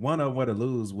if one of them were to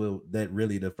lose, will that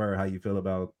really defer how you feel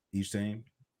about each team?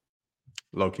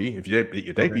 Low key,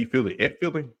 if they beat Philly at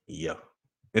Philly, yeah.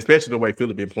 Especially the way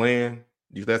Philly been playing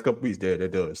these last couple weeks,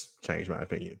 that does change my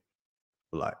opinion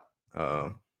a lot.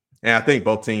 And I think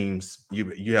both teams,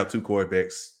 you have two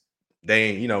quarterbacks. They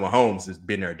ain't, Mahomes has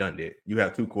been there, done that. You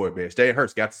have two quarterbacks. Jalen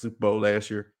Hurts got the Super Bowl last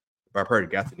year. Brock Purdy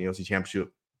got the NFC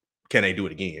Championship. Can they do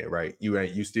it again? Right?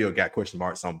 You still got question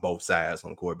marks on both sides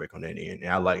on the quarterback on that end. And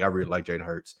I really like Jalen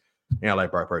Hurts, and I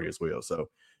like Brock Purdy as well. So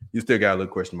you still got a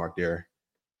little question mark there.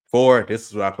 4, this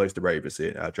is where I placed the Ravens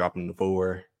at. I dropped them to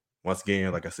 4. Once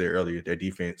again, like I said earlier, their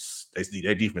defense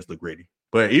look ready.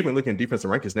 But even looking at defensive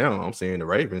rankings now, I'm saying the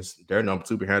Ravens, they're number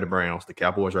 2 behind the Browns, the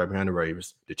Cowboys right behind the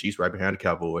Ravens, the Chiefs right behind the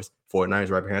Cowboys, 49ers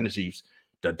right behind the Chiefs,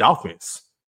 the Dolphins,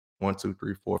 1, 2,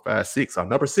 3, 4, 5, 6 are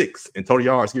number 6 in total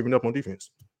yards giving up on defense.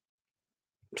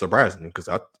 Surprising, because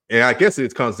I guess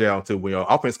it comes down to when your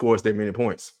offense scores that many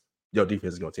points, your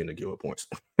defense is going to tend to give up points.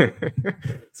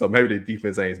 So maybe the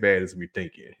defense ain't as bad as we're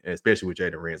thinking, especially with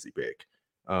Jalen Ramsey back.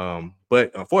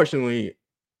 But unfortunately,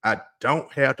 I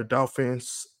don't have the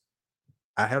Dolphins.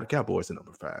 I have the Cowboys at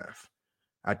number 5.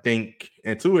 I think,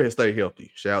 and Tua has stayed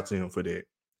healthy. Shout out to him for that.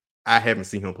 I haven't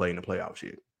seen him play in the playoffs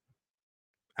yet.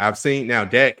 I've seen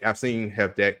Dak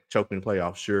have Dak choked in the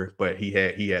playoffs, sure, but he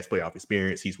has playoff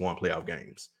experience. He's won playoff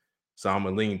games. So I'm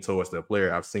going to lean towards the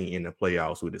player I've seen in the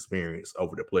playoffs with experience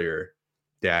over the player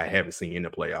that I haven't seen in the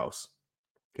playoffs.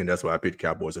 And that's why I picked the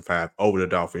Cowboys at 5 over the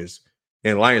Dolphins.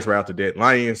 And Lions were after that.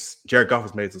 Lions, Jared Goff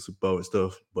has made the Super Bowl and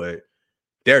stuff, but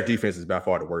their defense is by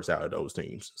far the worst out of those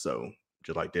teams. So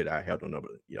just like that, I held them number,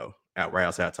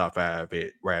 outside top 5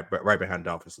 at right behind the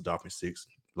Dolphins. The Dolphins 6,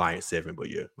 Lions 7.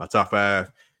 But yeah, my top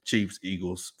 5: Chiefs,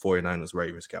 Eagles, 49ers,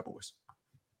 Ravens, Cowboys.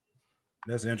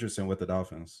 That's interesting with the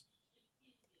Dolphins.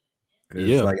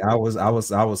 Yeah, like I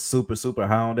was super, super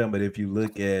high on them, but if you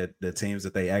look at the teams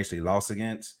that they actually lost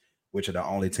against, which are the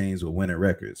only teams with winning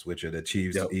records, which are the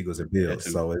Chiefs, Eagles, and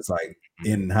Bills. So it's like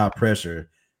in high pressure,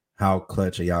 how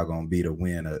clutch are y'all gonna be to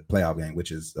win a playoff game?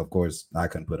 Which is, of course, I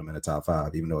couldn't put them in the top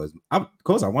 5, even though of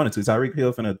course I wanted to. Tyreek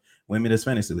Hill finna win me this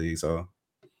fantasy league, so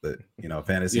but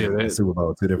fantasy and Super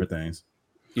Bowl, 2 different things.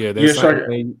 Yeah, that's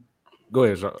thing. Go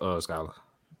ahead, Skylar.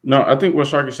 No, I think what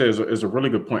Sharky says is a really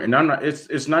good point, and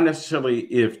it's not necessarily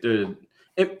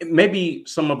maybe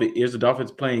some of it is the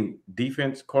Dolphins playing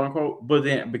defense, quote unquote, but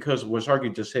then because what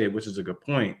Sharky just said, which is a good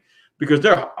point, because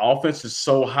their offense is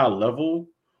so high level,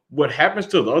 what happens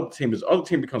to the other team is the other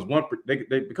team becomes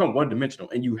they become one dimensional,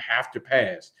 and you have to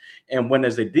pass. And when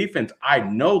as a defense, I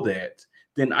know that,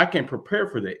 then I can prepare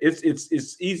for that. It's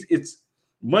easy. It's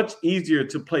much easier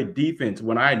to play defense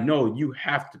when I know you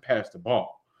have to pass the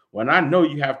ball. When I know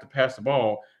you have to pass the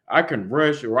ball, I can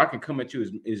rush or I can come at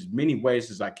you as many ways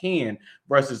as I can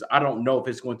versus I don't know if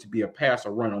it's going to be a pass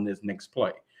or run on this next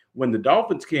play. When the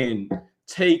Dolphins can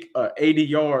take a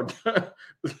 80-yard,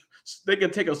 they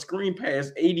can take a screen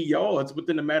pass 80 yards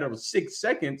within a matter of 6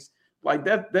 seconds. Like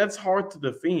that's hard to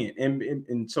defend.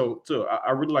 And so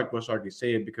I really like what Sharky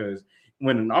said, because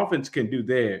when an offense can do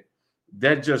that,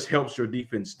 that just helps your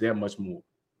defense that much more.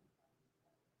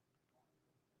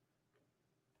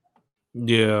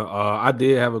 Yeah, I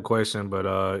did have a question, but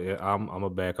I'm gonna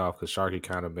back off because Sharky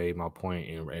kind of made my point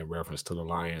in reference to the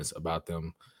Lions about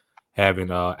them having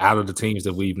out of the teams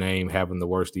that we've named having the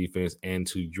worst defense. And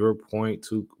to your point,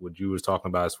 to what you was talking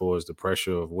about as far as the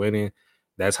pressure of winning,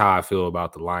 that's how I feel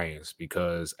about the Lions,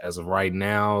 because as of right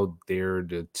now, they're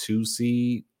the 2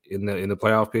 seed in the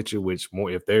playoff picture, which more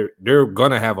if they're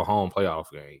gonna have a home playoff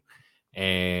game,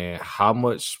 and how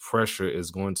much pressure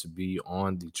is going to be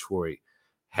on Detroit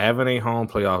having a home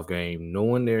playoff game,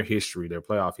 knowing their history, their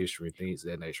playoff history, things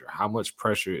of that nature. How much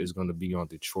pressure is going to be on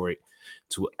Detroit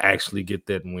to actually get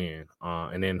that win?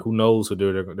 And then who knows who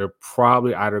they're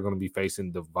probably either going to be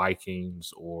facing the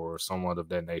Vikings or someone of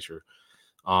that nature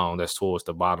that's towards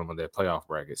the bottom of their playoff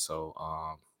bracket. So,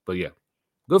 but yeah,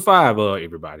 good 5,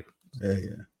 everybody.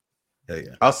 Yeah.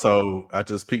 Also, I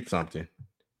just peeped something.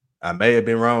 I may have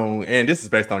been wrong, and this is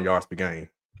based on yards per game.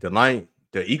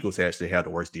 The Eagles actually have the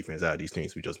worst defense out of these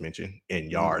teams we just mentioned in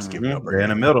yards given up. They're in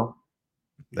the middle.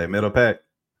 They're middle pack.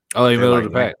 Oh, they They're middle like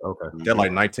of the pack. Okay. They're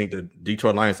like 19. The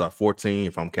Detroit Lions are 14,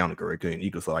 if I'm counting correctly, and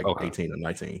Eagles are like Okay. 18 or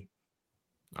 19.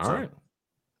 All right.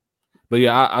 But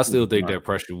yeah, I still think Right. that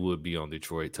pressure would be on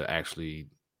Detroit to actually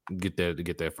get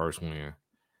that first win,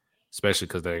 especially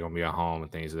because they're gonna be at home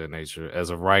and things of that nature. As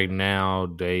of right now,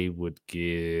 they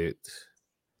get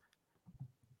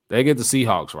the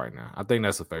Seahawks right now. I think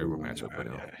that's a favorable matchup for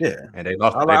them. Yeah, And they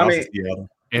lost. I They lost mean- to Seattle.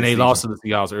 And they lost to the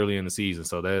Seahawks early in the season,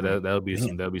 so that'll be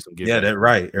some get yeah, back. that's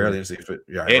right. Early in the season,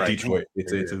 yeah, At right. Detroit,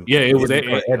 it's too. Yeah, it was at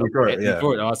Detroit. Yeah,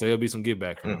 Detroit. I'll say there'll be some get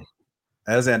back for them.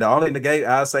 as in the only negate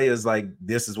I say is like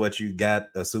this is what you got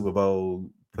a Super Bowl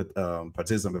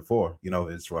participant before. You know,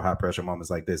 it's for high pressure moments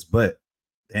like this. But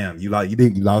damn, you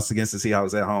lost against the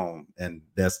Seahawks at home, and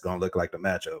that's gonna look like the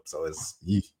matchup. So it's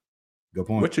good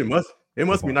point. Which it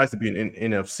must be nice to be in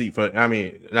NFC. But I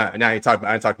mean, I ain't talking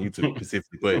to you two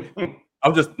specifically, but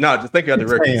I'm just thinking of the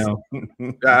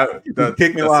records.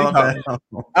 Kick me while I'm down.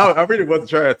 I really wasn't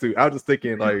trying to. I was just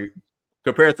thinking, like,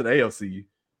 compared to the AFC,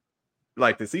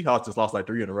 like the Seahawks just lost like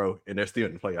 3 in a row, and they're still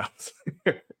in the playoffs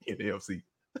in the AFC,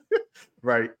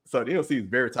 right? So the AFC is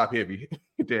very top heavy.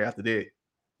 Then after that,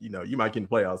 you might get in the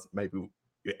playoffs, maybe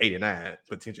you're 8 and 9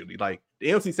 potentially. Like the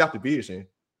AFC South Division,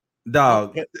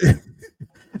 dog.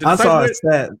 I saw a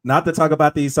stat, not to talk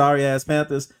about these sorry ass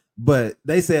Panthers, but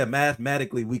they said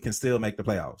mathematically we can still make the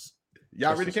playoffs.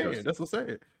 Y'all really can. That's what I'm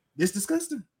saying. It's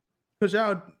disgusting. Because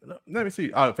y'all, let me see.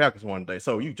 Falcons won today.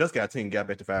 So you just got a team got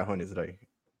back to 500 today.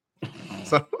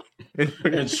 So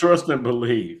and trust and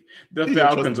believe the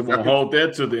Falcons will hold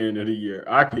that to the end of the year.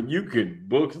 You can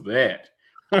book that.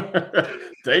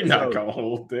 They not gonna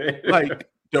hold that. Like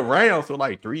the Rams were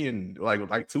like 3 and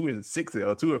like 2 and 6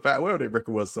 or 2 and 5. Whatever their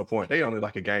record was at some point. They only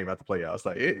like a game at the playoffs.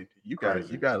 Like you got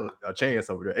a chance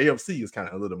over there. AFC is kind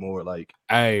of a little more like,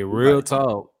 hey, real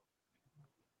talk.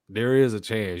 There is a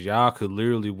chance y'all could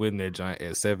literally win that giant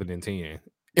at 7 and 10.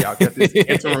 Y'all got this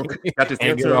interim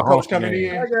coach coming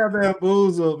in. I got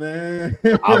bamboozled, man.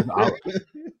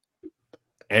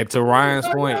 And to Ryan's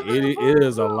point, it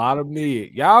is a lot of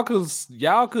mid. Y'all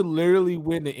could literally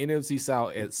win the NFC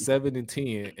South at 7 and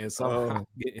 10 and somehow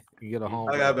get a home.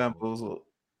 I got bamboozled.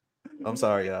 I'm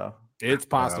sorry, y'all. It's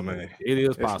possible. Man. It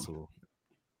is possible.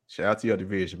 Shout out to your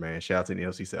division, man. Shout out to the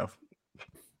NFC South.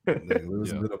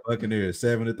 Losing to the Buccaneers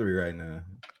 7-3 right now.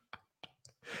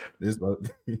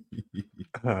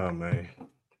 Oh man.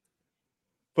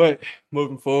 But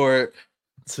moving forward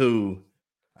to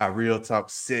our real talk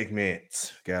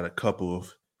segment, got a couple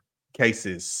of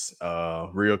cases,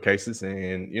 real cases,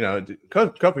 and a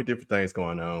couple of different things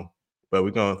going on. But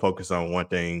we're gonna focus on one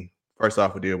thing. First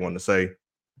off, I did want to say,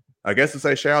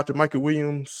 shout out to Michael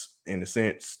Williams in the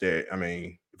sense that, I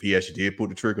mean, if he actually did pull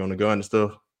the trigger on the gun and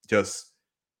stuff, just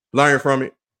learn from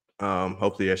it.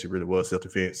 Hopefully it actually really was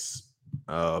self-defense.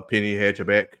 Penny had your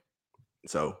back.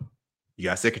 So you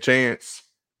got a second chance.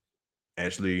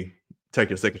 Actually take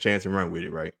your second chance and run with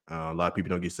it, right? A lot of people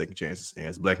don't get second chances. And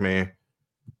as a black man,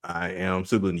 I am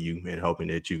saluting you and hoping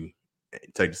that you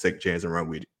take the second chance and run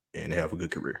with it and have a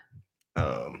good career.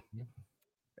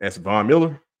 As for Von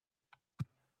Miller,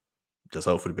 just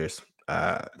hope for the best.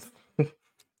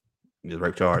 This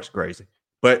rape charge, crazy.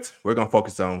 But we're gonna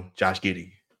focus on Josh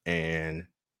Giddey, and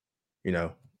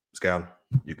Scout,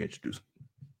 you can introduce.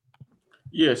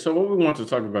 Yeah, so what we want to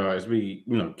talk about as we,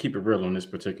 keep it real on this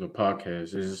particular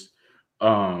podcast is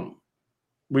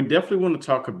we definitely want to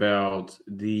talk about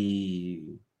the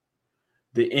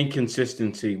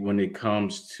inconsistency when it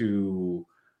comes to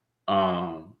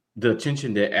the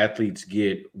attention that athletes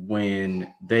get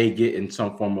when they get in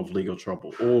some form of legal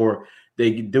trouble or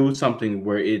they do something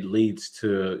where it leads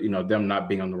to, them not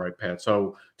being on the right path.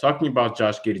 So talking about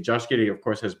Josh Giddey, of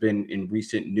course, has been in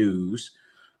recent news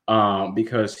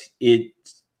because it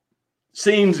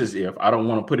seems as if, I don't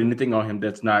want to put anything on him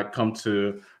that's not come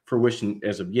to fruition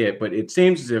as of yet, but it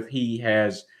seems as if he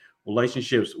has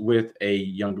relationships with a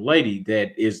young lady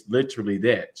that is literally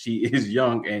that. She is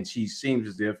young and she seems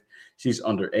as if she's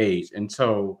underage. And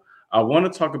so I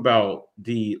want to talk about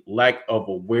the lack of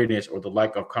awareness or the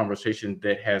lack of conversation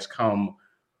that has come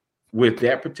with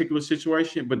that particular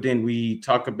situation. But then we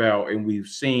talk about, and we've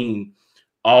seen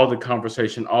all the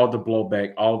conversation, all the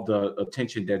blowback, all the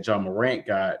attention that John Morant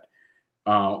got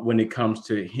when it comes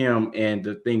to him and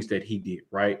the things that he did,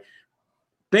 right?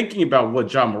 Thinking about what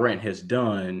John Morant has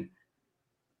done,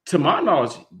 to my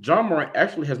knowledge, John Morant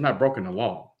actually has not broken the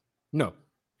law. No,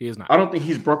 he is not. I don't think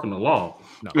he's broken the law.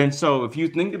 No. And so if you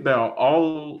think about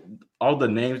all the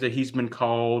names that he's been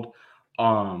called,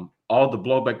 all the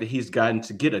blowback that he's gotten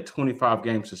to get a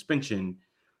 25-game suspension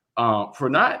for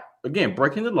not, again,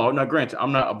 breaking the law. Now, granted,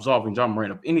 I'm not absolving John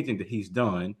Morant of anything that he's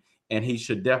done, and he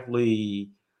should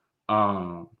definitely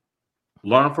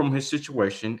learn from his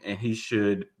situation, and he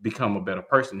should become a better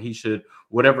person. He should,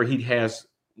 whatever he has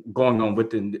going on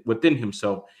within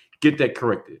himself, get that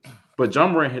corrected. But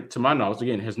John Moran, to my knowledge,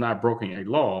 again, has not broken a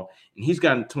law, and he's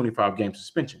gotten 25-game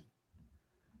suspension.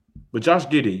 But Josh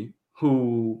Giddey,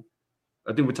 who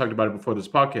I think we talked about it before this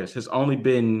podcast, has only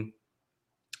been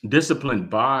disciplined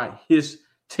by his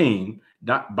team,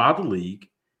 not by the league.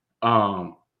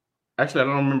 Actually, I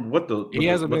don't remember what he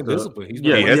hasn't been disciplined. He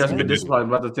hasn't been disciplined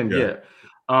by the team yet.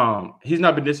 He's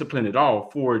not been disciplined at all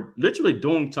for literally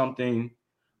doing something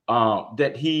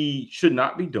that he should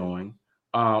not be doing.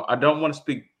 I don't want to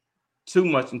speak too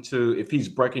much into if he's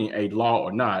breaking a law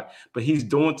or not, but he's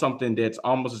doing something that's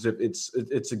almost as if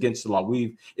it's against the law.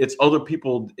 It's other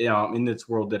people in this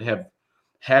world that have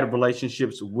had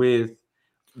relationships with.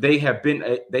 They have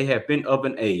been of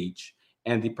an age,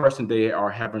 and the person they are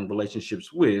having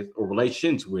relationships with or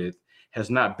relations with has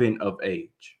not been of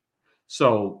age.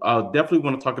 So I definitely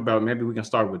want to talk about. Maybe we can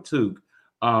start with Took.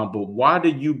 But why do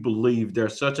you believe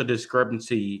there's such a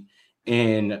discrepancy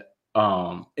in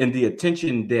the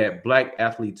attention that Black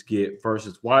athletes get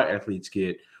versus white athletes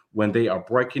get when they are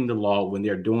breaking the law, when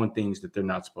they're doing things that they're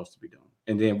not supposed to be doing?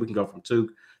 And then we can go from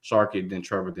Took, Sharky, then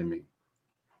Trevor, then me.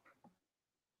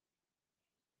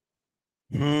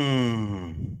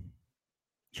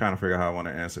 Trying to figure out how I want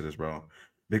to answer this, bro.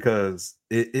 Because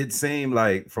it seemed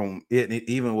like from it,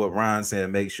 even what Ron said,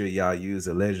 make sure y'all use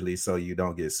allegedly so you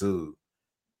don't get sued.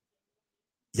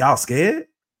 Y'all scared?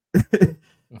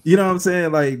 You know what I'm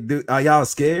saying? Like, are y'all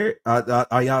scared?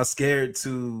 Are y'all scared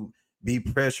to be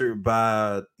pressured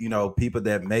by, people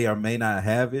that may or may not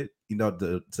have it,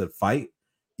 to fight?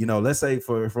 Let's say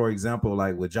for example,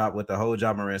 like with the whole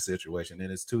Ja Morant situation,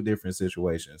 and it's two different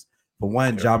situations. For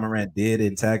one, Ja Morant did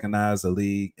antagonize the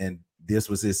league, and this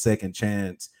was his second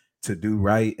chance to do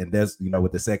right. And that's,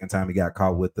 with the second time he got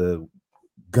caught with the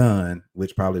gun,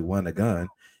 which probably won the gun.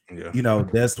 Yeah.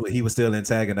 That's what he was still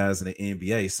antagonizing the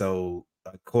NBA. So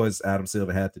of course, Adam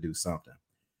Silver had to do something.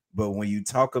 But when you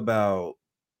talk about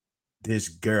this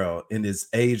girl in this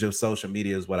age of social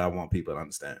media, is what I want people to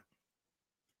understand.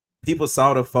 People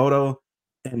saw the photo,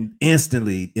 and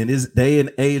instantly in this day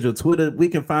and age of Twitter, we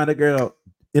can find a girl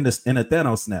in a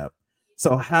Thanos snap.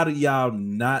 So how do y'all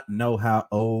not know how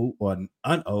old or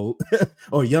unold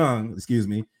or young, excuse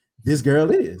me, this girl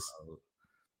is?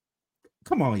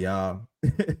 Come on, y'all.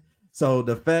 So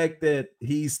the fact that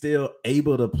he's still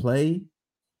able to play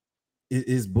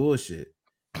is bullshit.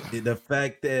 The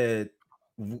fact that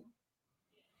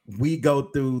we go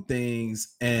through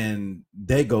things and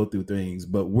they go through things,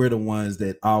 but we're the ones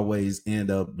that always end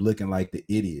up looking like the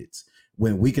idiots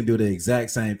when we can do the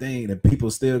exact same thing and people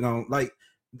still gonna like.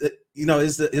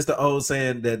 It's the old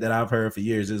saying that I've heard for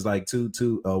years. It's like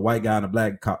two a white guy and a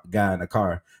black guy in a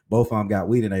car. Both of them got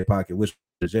weed in their pocket. Which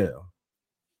to jail?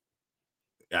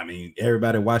 I mean,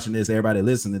 everybody watching this, everybody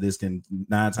listening to this can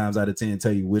 9 times out of 10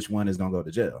 tell you which one is gonna go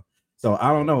to jail. So I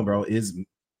don't know, bro. It's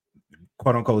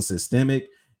quote unquote systemic.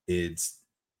 It's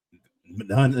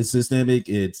non-systemic.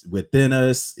 It's within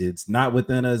us. It's not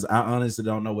within us. I honestly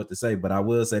don't know what to say, but I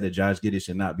will say that Josh Giddey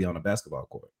should not be on a basketball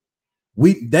court.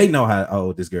 They know how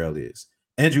old this girl is.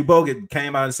 Andrew Bogut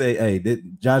came out and say, "Hey,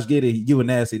 Josh Giddey, you a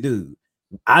nasty dude.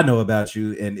 I know about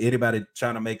you." And anybody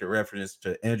trying to make a reference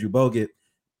to Andrew Bogut,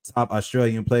 top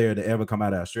Australian player to ever come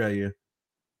out of Australia,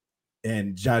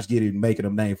 and Josh Giddey making a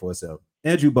name for himself.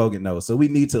 Andrew Bogut knows. So we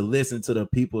need to listen to the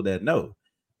people that know.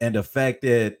 And the fact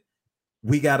that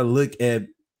we got to look at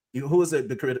who is it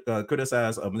to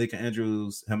criticize Malika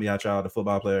Andrews, the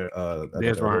football player?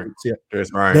 Des Bryant. Yeah. Des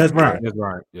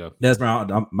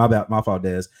Bryant. My fault,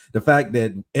 Des. The fact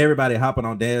that everybody hopping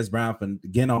on Des Bryant for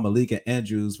getting on Malika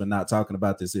Andrews for not talking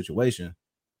about this situation,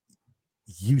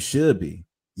 you should be.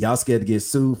 Y'all scared to get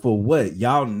sued for what?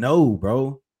 Y'all know,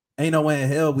 bro. Ain't no way in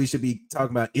hell we should be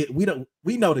talking about it.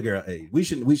 We know the girl age. We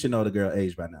should know the girl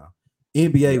age by now.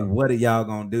 NBA, what are y'all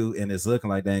gonna do? And it's looking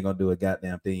like they ain't gonna do a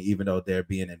goddamn thing, even though they're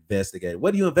being investigated.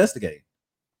 What do you investigate?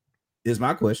 Is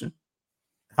my question.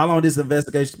 How long is this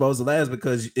investigation supposed to last?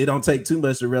 Because it don't take too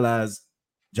much to realize,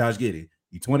 Josh Giddey,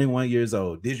 you're 21 years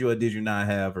old. Did you or did you not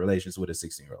have relations with a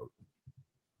 16-year-old?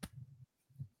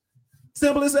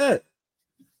 Simple as that.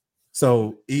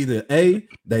 So either A,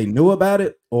 they knew about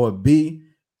it, or B,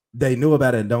 they knew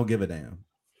about it and don't give a damn.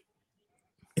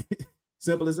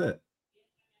 Simple as that.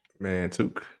 Man,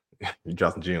 Took, you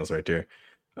dropped some gems right there.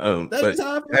 That's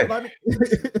time.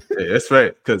 That's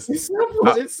right. Because it's simple.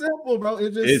 It's simple, bro.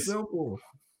 It's just simple.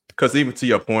 Because even to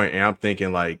your point, and I'm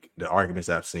thinking like the arguments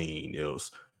I've seen is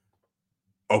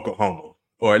Oklahoma,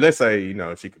 or let's say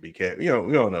she could be cat. We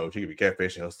don't know, she could be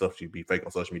catfishing or stuff. She'd be fake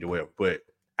on social media, whatever. But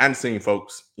I've seen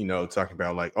folks, talking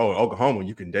about like, oh, Oklahoma,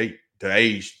 you can date. The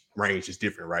age range is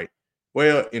different, right?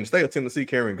 Well, in the state of Tennessee,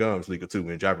 carrying guns legal too,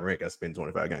 and Ja Morant got to spend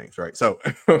 25 games, right? So,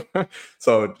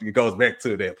 so it goes back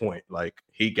to that point. Like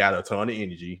he got a ton of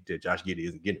energy that Josh Giddey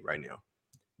isn't getting right now.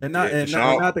 And not to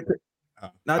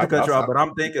cut you off, but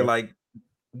I'm thinking like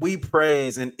we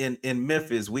praise in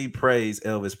Memphis, we praise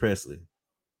Elvis Presley.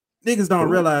 Niggas don't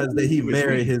realize that he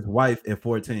married his wife at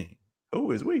 14.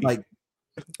 Who is we? Like,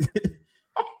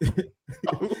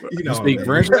 you speak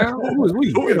French now? Who is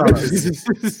we?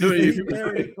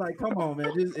 Like, come on,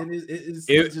 man. It's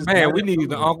just man, we need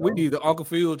the Uncle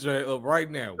Phil joint up right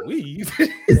now. We.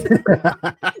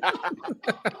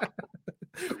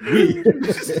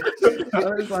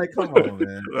 It's like, come on,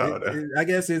 man. I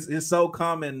guess it's so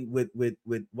common with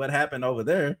what happened over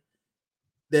there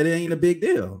that it ain't a big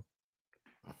deal.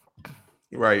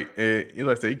 Right. And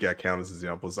like I said, he got countless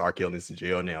examples. R. Kelly's in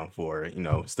jail now for,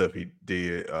 stuff he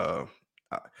did.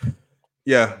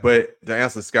 Yeah, but the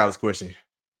answer to Skyler's question,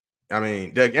 I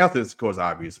mean, the answer is, of course,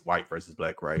 obvious, white versus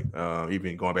black, right?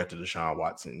 Even going back to Deshaun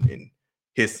Watson and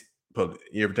his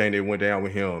everything that went down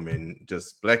with him, and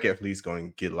just black athletes going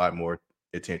to get a lot more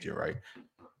attention, right?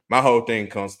 My whole thing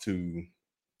comes to,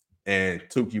 and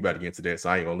Took, you about to get into that, so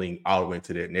I ain't going to lean all the way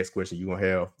into that next question you're going to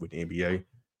have with the NBA.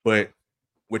 But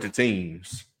with the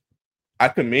teams, I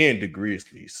commend the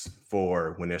Grizzlies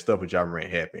for when that stuff with Ja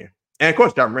Morant happened. And of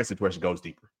course, Ja Morant's situation goes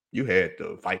deeper. You had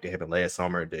the fight that happened last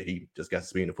summer that he just got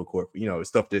suspended for court.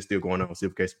 Stuff that's still going on,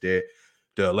 civil case with that.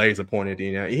 The laser pointed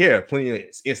in. He had plenty of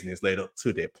incidents led up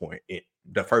to that point.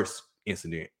 The first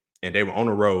incident, and they were on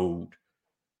the road,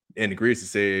 and the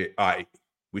Grizzlies said, "All right,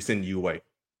 we sending you away."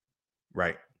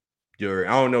 Right? I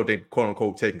don't know if they quote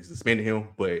unquote technically suspended him,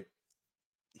 but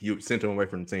you sent him away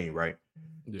from the team, right?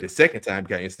 Yeah. The second time he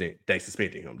got incident, they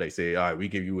suspended him. They said, "All right, we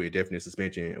give you a definite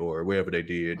suspension," or whatever they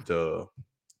did to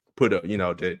put a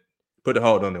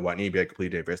hold on it while the NBA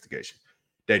completed the investigation.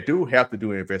 They do have to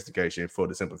do an investigation for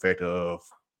the simple fact of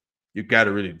you got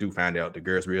to really do find out the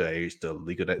girl's real age, the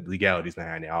legalities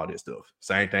behind it, all that stuff.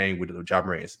 Same thing with the Ja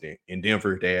Morant incident. In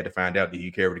Denver, they had to find out that he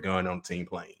carried a gun on the team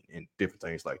plane and different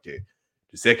things like that.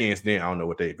 The second incident, I don't know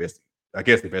what they investigated. I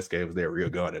guess the investigator was their real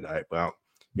gun tonight, but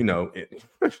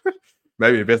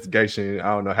maybe investigation.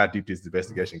 I don't know how deep this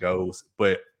investigation goes,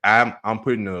 but I'm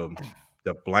putting the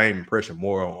blame and pressure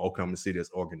more on Oklahoma City's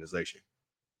organization.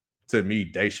 To me,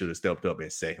 they should have stepped up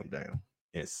and sat him down.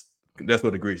 And that's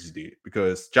what the Grizzlies did,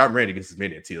 because Ja Morant didn't get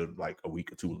suspended until like a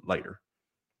week or two later.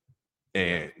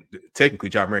 And technically,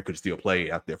 Ja Morant could have still played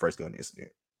after their first gun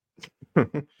incident.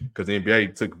 Because the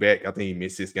NBA took back, I think he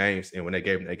missed 6 games, and when they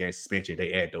gave him that game suspension,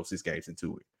 they added those 6 games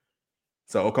into it.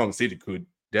 So Oklahoma City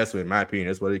that's what, in my opinion,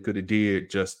 that's what they could have did,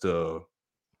 just to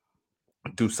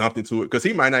do something to it, because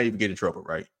he might not even get in trouble,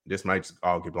 right? This might just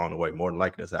all get blown away. More than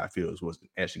likely, that's how I feel is what's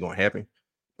actually going to happen.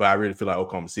 But I really feel like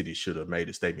Oklahoma City should have made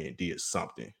a statement and did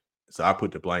something. So I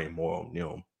put the blame more on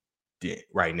them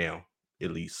right now,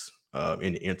 at least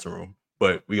in the interim.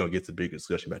 But we're gonna get to the big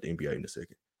discussion about the NBA in a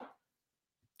second.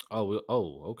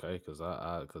 Okay, because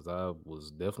I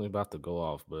was definitely about to go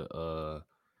off, but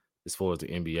as far as the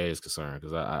NBA is concerned,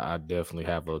 because I definitely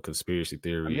have a conspiracy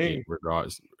theory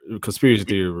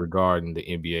regarding the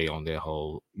NBA on that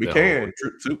whole. Too.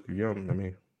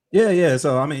 Yeah.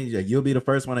 So I mean, you'll be the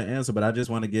first one to answer, but I just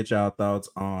want to get y'all thoughts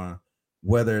on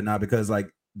whether or not, because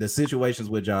like the situations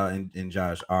with Ja and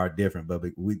Josh are different, but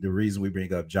the reason we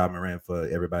bring up Ja Morant for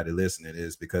everybody listening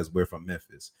is because we're from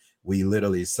Memphis. We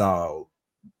literally saw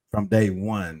from day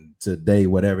one to day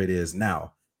whatever it is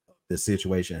now, the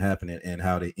situation happening, and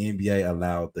how the NBA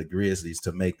allowed the Grizzlies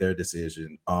to make their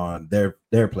decision on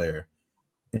their player,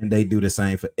 and they do the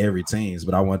same for every teams.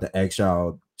 But I want to ask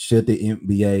y'all, should the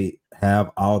NBA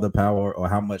have all the power, or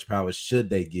how much power should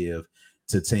they give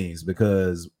to teams?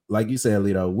 Because like you said,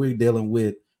 Lito, we're dealing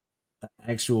with an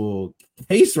actual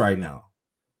case right now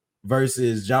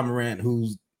versus Ja Morant,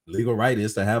 whose legal right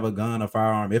is to have a gun, a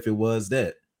firearm, if it was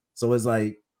that. So it's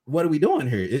like, what are we doing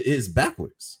here? It's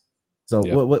backwards. So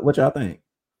what y'all think,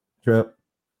 Trip?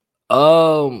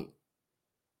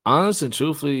 Honestly and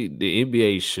truthfully, the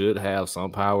NBA should have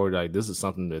some power. Like, this is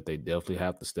something that they definitely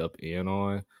have to step in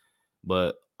on.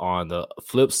 But on the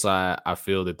flip side, I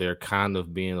feel that they're kind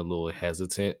of being a little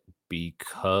hesitant,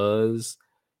 because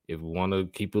if we want to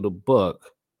keep it a buck,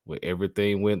 where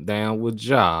everything went down with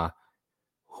Ja,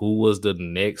 who was the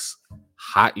next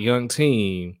hot young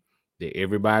team that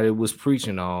everybody was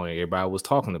preaching on and everybody was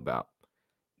talking about?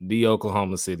 The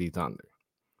Oklahoma City Thunder.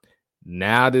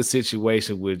 Now this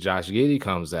situation with Josh Giddey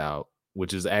comes out,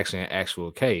 which is actually an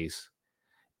actual case,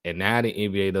 and now the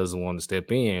NBA doesn't want to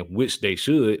step in, which they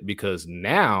should, because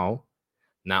now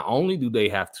Not only do they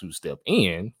have to step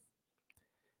in,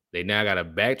 they now got to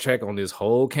backtrack on this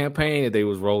whole campaign that they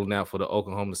was rolling out for the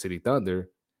Oklahoma City Thunder.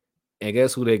 And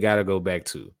guess who they got to go back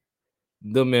to?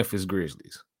 The Memphis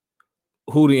Grizzlies,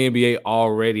 who the NBA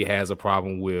already has a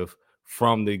problem with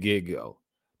from the get-go.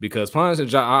 Because punishing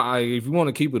if you want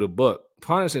to keep it a buck,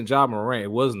 punishing Ja Morant,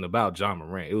 it wasn't about Ja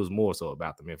Morant. It was more so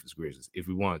about the Memphis Grizzlies, if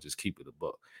we want to just keep it a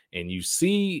buck. And you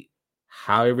see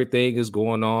how everything is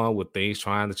going on with things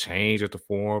trying to change at the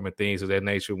forum and things of that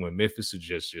nature when Memphis is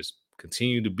just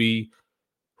continue to be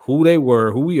who they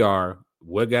were, who we are,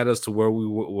 what got us to where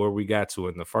we got to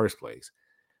in the first place.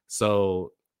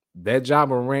 So that Ja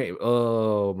Morant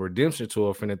redemption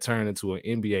tour finna turn into an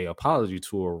NBA apology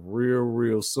tour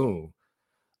real soon.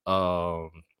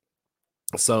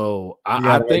 So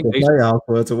I think the playoffs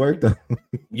for it to work though.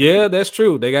 Yeah, that's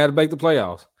true. They got to make the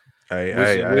playoffs.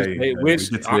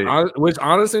 Which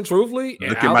honestly and truthfully,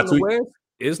 look at my tweet. West,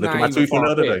 it's look not at my even tweet from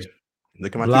the other day.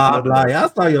 Look at my tweet from the other day. I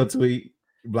saw your tweet.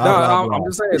 I'm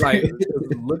just saying, like,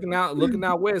 looking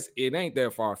out west, it ain't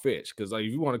that far fetched. Because like,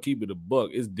 if you want to keep it a buck,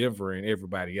 it's Denver and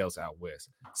everybody else out west,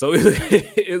 so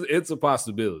it's a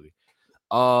possibility.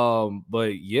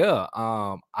 But yeah,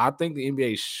 I think the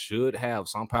NBA should have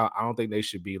some power. I don't think they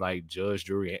should be like judge,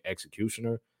 jury, and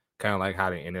executioner, kind of like how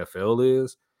the NFL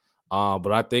is.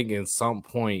 But I think in some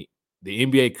point the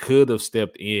NBA could have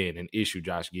stepped in and issued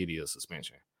Josh Giddey a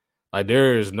suspension. Like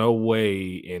there is no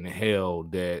way in hell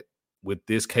that with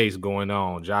this case going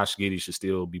on, Josh Giddey should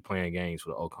still be playing games for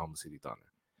the Oklahoma City Thunder.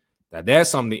 Now that's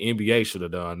something the NBA should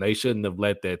have done. They shouldn't have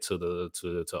let that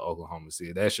to Oklahoma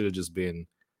City. That should have just been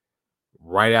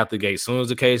right out the gate. As soon as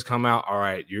the case come out, all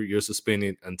right, you're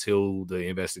suspended until the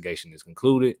investigation is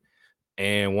concluded.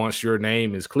 And once your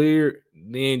name is cleared,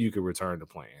 then you can return to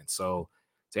playing. So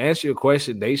to answer your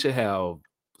question, they should have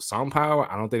some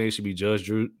power. I don't think they should be judge,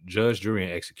 jury,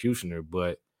 and executioner.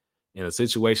 But in a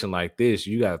situation like this,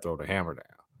 you got to throw the hammer down.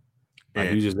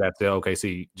 Like you just got to say, okay,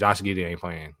 see, Josh Giddey ain't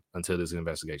playing until this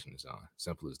investigation is done.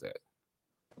 Simple as that.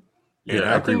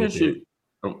 Yeah, I think they should.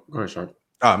 Oh, go ahead, Sharp.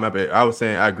 Oh, my bad. I was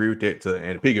saying I agree with that.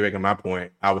 And piggybacking my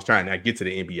point, I was trying to get to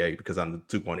the NBA because I'm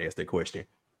the 2-point to ask that question.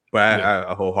 But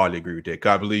I wholeheartedly agree with that.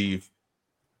 Because I believe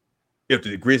if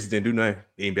the Grizzlies didn't do nothing,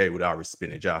 the NBA would already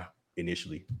suspended Ja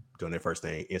initially during their first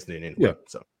incident anyway. Yeah.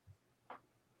 So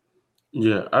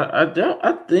yeah,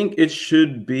 I think it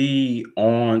should be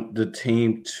on the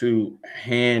team to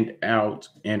hand out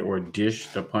and or dish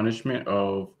the punishment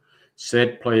of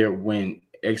said player when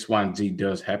X, Y, and Z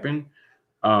does happen.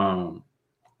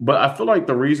 But I feel like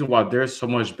the reason why there's so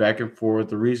much back and forth,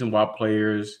 the reason why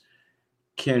players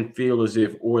can feel as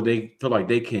if, or they feel like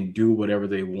they can do whatever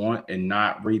they want and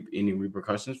not reap any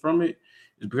repercussions from it,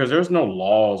 is because there's no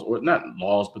laws, or not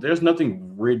laws, but there's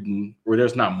nothing written, or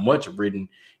there's not much written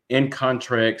in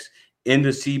contracts, in the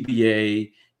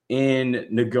CBA, in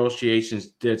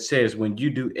negotiations that says when you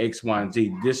do X, Y, and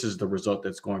Z, this is the result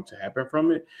that's going to happen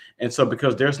from it. And so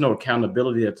because there's no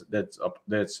accountability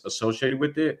that's associated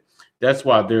with it, that's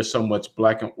why there's so much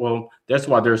that's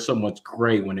why there's so much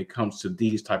gray when it comes to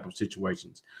these type of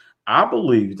situations. I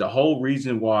believe the whole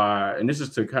reason why, and this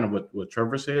is to kind of what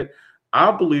Trevor said,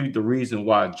 I believe the reason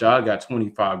why Ja got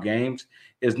 25 games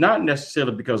is not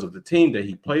necessarily because of the team that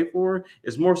he played for.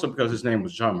 It's more so because his name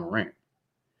was Ja Morant.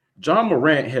 Ja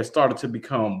Morant has started to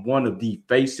become one of the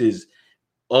faces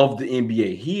of the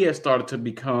NBA. He has started to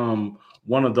become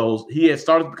one of those. He has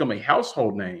started to become a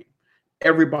household name.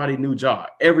 Everybody knew Ja.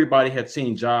 Everybody had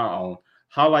seen Ja on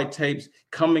highlight tapes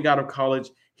coming out of college.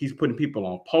 He's putting people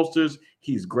on posters.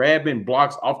 He's grabbing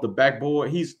blocks off the backboard.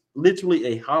 He's literally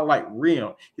a highlight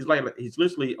reel. He's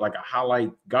literally like a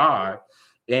highlight guy.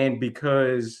 And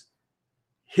because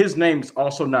his name is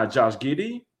also not Josh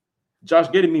Giddey, Josh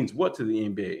Giddey means what to the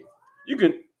NBA? You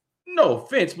can, no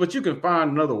offense, but you can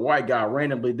find another white guy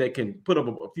randomly that can put up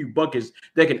a few buckets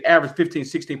that can average 15,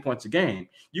 16 points a game.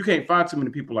 You can't find too many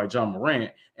people like Ja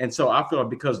Morant. And so I feel like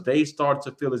because they started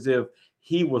to feel as if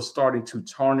he was starting to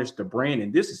tarnish the brand,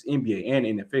 and this is NBA and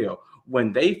NFL,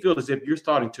 when they feel as if you're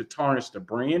starting to tarnish the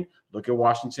brand, look at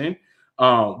Washington.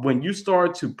 When you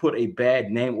start to put a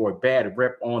bad name or a bad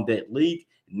rep on that league,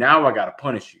 now I got to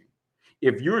punish you.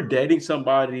 If you're dating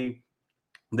somebody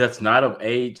that's not of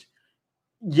age,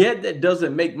 yet that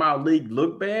doesn't make my league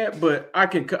look bad, but I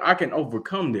can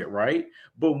overcome that, right?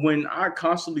 But when I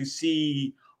constantly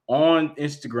see on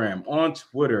Instagram, on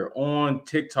Twitter, on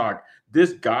TikTok,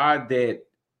 this guy that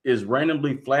is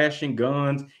randomly flashing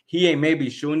guns, he ain't maybe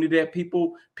shooting it at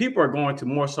people. People are going to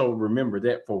more so remember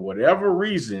that for whatever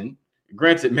reason,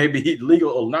 granted, maybe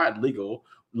legal or not legal,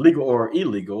 legal or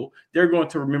illegal, they're going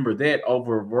to remember that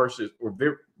over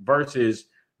versus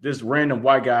this random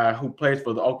white guy who plays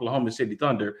for the Oklahoma City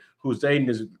Thunder who's dating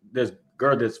this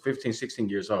girl that's 15, 16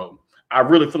 years old. I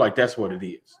really feel like that's what it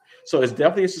is. So it's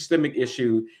definitely a systemic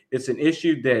issue. It's an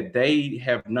issue that they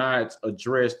have not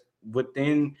addressed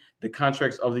within the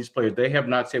contracts of these players. They have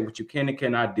not said what you can and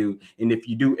cannot do. And if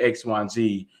you do X, Y, and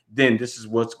Z, then this is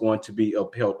what's going to be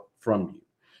upheld from you.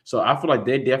 So I feel like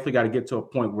they definitely got to get to a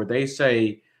point where they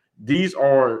say these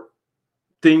are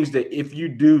things that if you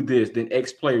do this, then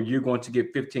X player, you're going to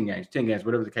get 15 games, 10 games,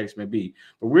 whatever the case may be.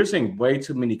 But we're seeing way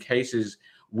too many cases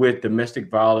with domestic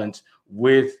violence,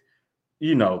 with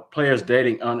players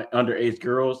dating underage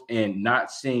girls and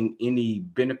not seeing any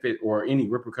benefit or any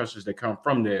repercussions that come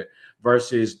from that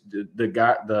versus the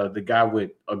guy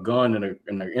with a gun in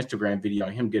an Instagram video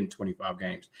and him getting 25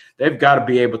 games. They've got to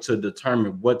be able to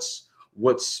determine what's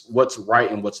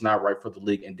right and what's not right for the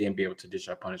league and then be able to dish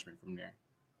out punishment from there.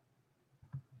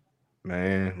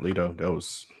 Man, Lito, that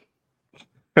was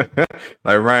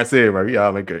like Ryan said, bro.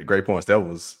 Y'all make great points. That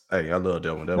was, hey, I love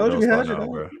that one. That was fun,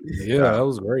 bro. Yeah, that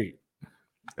was great.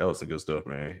 That was some good stuff,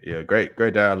 man. Yeah, great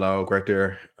dialogue right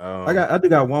there. I do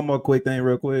got one more quick thing,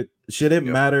 real quick. Should it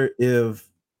matter if?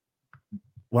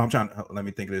 Well, let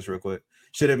me think of this real quick.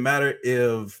 Should it matter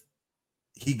if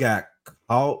he got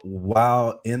caught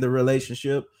while in the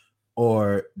relationship,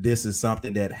 or this is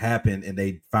something that happened and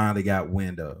they finally got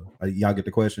wind of? Y'all get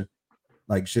the question?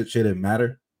 Like, should it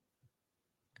matter?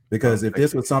 Because if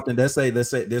this was something, let's say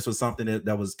this was something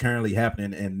that was currently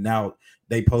happening and now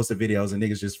they posted videos and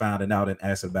niggas just found it out and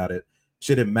asked about it,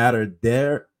 should it matter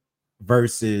there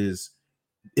versus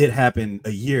it happened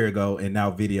a year ago and now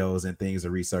videos and things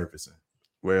are resurfacing?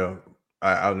 Well,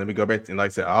 let me go back and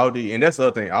like I said, and that's the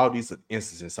other thing, all these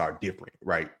instances are different,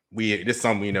 right? This is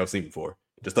something we never seen before.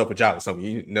 The stuff with y'all is something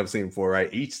you never seen before,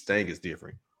 right? Each thing is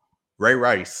different. Ray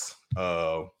Rice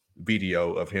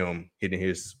video of him hitting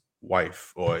his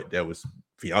wife, or that was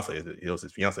fiance, it was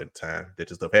his fiance at the time that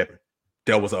this stuff happened.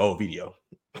 That was an old video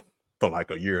from like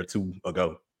a year or two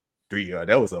ago, 3 years.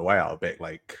 That was a while back,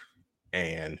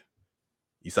 and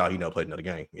you saw he never played another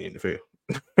game in the field.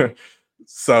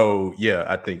 So yeah,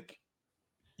 I think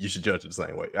you should judge it the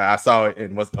same way. I saw it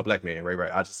and was a black man,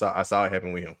 right? I saw it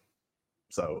happen with him.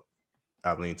 So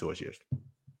I lean towards yes.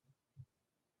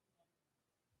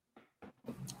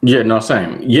 Yeah, no,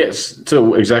 same. Yes,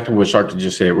 to exactly what Shark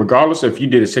just said. Regardless if you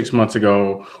did it 6 months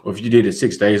ago or if you did it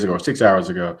 6 days ago or 6 hours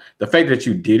ago, the fact that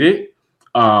you did it,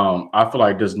 I feel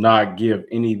like does not give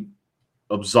any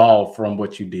absolve from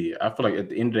what you did. I feel like at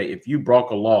the end of the day, if you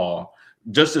broke a law,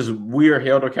 just as we are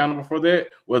held accountable for that,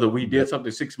 whether we did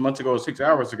something 6 months ago or 6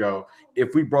 hours ago,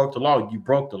 if we broke the law, you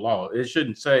broke the law. It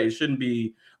shouldn't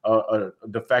be a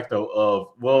de facto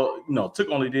of, well,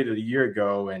 Took only did it a year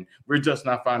ago and we're just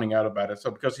not finding out about it. So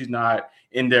because he's not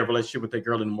in their relationship with that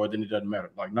girl anymore, then it doesn't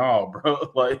matter. Like, no,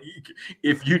 bro. Like,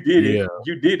 if you did it,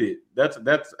 you did it.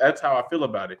 That's how I feel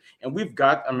about it. And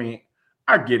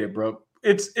I get it, bro.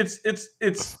 It's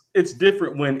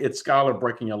different when it's Skylar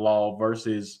breaking a law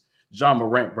versus John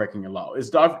Morant breaking a law.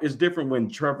 It's different when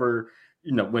Trevor's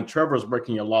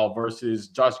breaking a law versus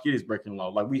Josh Giddey's breaking a law.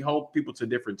 Like, we hold people to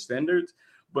different standards,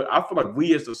 but I feel like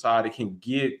we as a society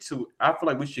I feel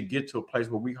like we should get to a place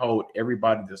where we hold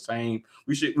everybody the same.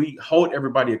 We hold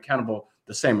everybody accountable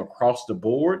the same across the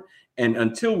board. And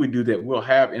until we do that, we'll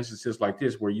have instances like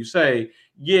this where you say,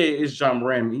 yeah, it's John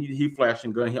Moran. He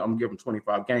flashing gun. I'm going to give him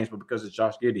 25 games, but because it's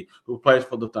Josh Giddey, who plays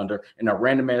for the Thunder in a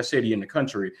random ass city in the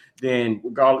country, then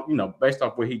based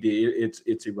off what he did,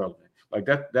 it's irrelevant. Like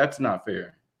that's not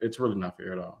fair. It's really not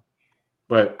fair at all.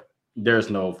 But there's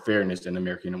no fairness in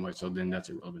America anyway, so then that's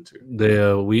irrelevant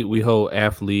too. We hold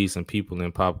athletes and people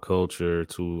in pop culture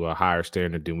to a higher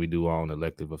standard than we do on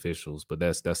elected officials, but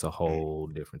that's a whole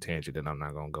different tangent that I'm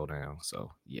not gonna go down.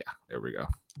 So yeah, there we go.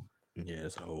 Yeah,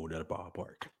 it's a whole other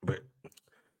ballpark. But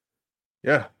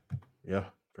yeah,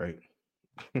 great.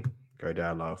 Great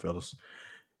dialogue, fellas.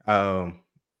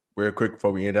 Real quick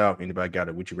before we end out, anybody got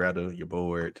a would you rather, your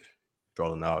board,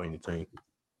 trolling out anything?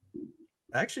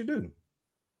 I actually do.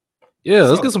 Yeah,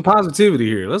 let's get some positivity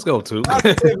here. Let's go to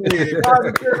positivity.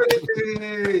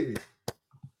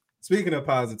 Speaking of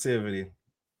positivity,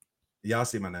 y'all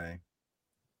see my name,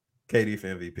 KD for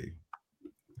MVP.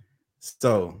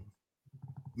 So,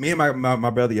 me and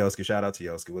my brother Yoski, shout out to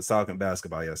Yoski, was talking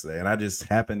basketball yesterday, and I just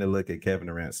happened to look at Kevin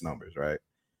Durant's numbers. Right,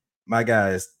 my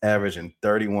guy is averaging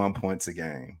 31 points a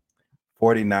game,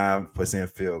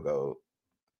 49% field goal.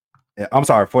 I'm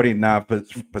sorry,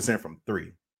 49% from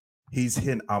three. He's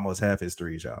hitting almost half his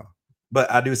threes, y'all.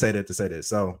 But I do say that to say this.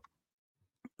 So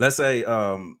let's say,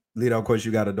 Lito, of course,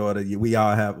 you got a daughter. In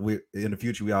the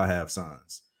future, we all have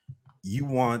sons. you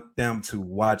want them to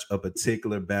watch a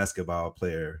particular basketball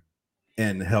player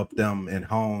and help them and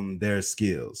hone their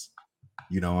skills.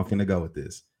 I'm finna go with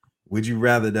this. Would you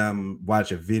rather them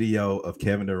watch a video of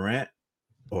Kevin Durant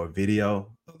or a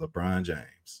video of LeBron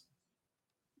James?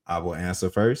 I will answer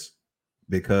first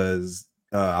because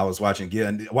I was watching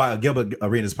Gilbert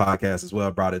Arenas podcast as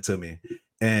well, brought it to me,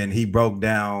 and he broke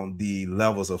down the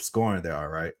levels of scoring there are,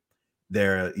 right?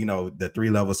 There, the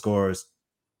 3-level scores,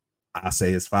 I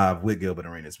say it's 5 with Gilbert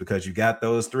Arenas because you got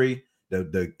those 3,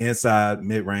 the inside,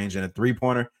 mid-range, and a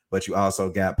 3-pointer, but you also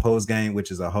got post-game,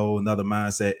 which is a whole nother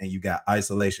mindset, and you got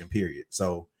isolation, period.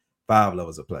 So 5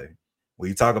 levels of play. When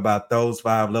you talk about those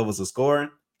 5 levels of scoring,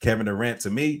 Kevin Durant, to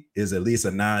me, is at least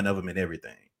a 9 of them in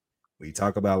everything. When you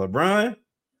talk about LeBron,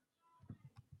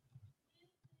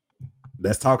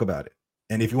 let's talk about it.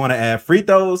 And if you want to add free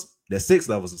throws, there's 6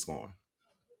 levels of scoring.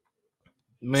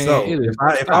 Man, so if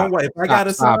I got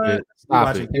a son,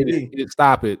 stop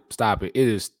it. It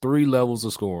is 3 levels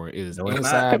of scoring. It is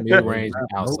inside, mid range, and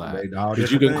outside.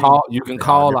 You can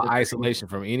call the isolation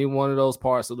from any one of those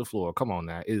parts of the floor. Come on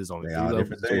now, it is only 3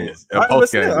 levels of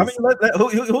scoring. I mean,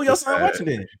 who your son watching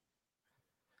then?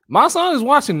 My son is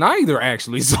watching neither,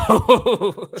 actually. So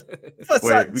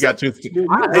wait, we got two.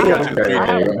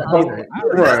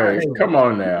 Right, come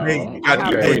on now.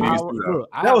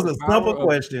 That was a simple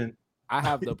question. I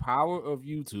have the power of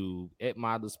YouTube at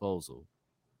my disposal.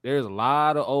 There's a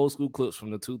lot of old school clips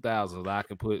from the 2000s that I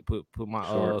can put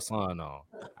my son on.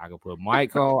 I can put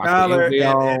Mike on. I can put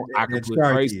MJ on. I can put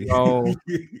Tracy on.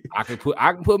 I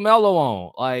can put Melo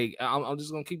on. Like I'm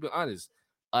just gonna keep it honest.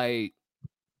 Like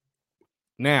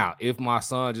now, if my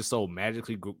son just so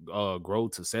magically grow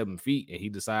to 7 feet and he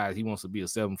decides he wants to be a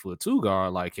 7'2"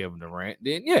 guard like Kevin Durant,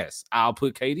 then yes, I'll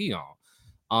put KD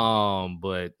on.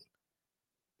 But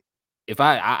if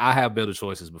I have better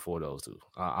choices before those two,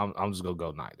 I'm just gonna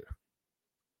go neither.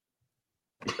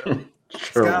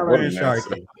 Skylar and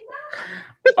Sharky.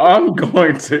 I'm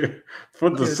going to,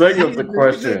 for the sake of the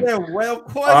question,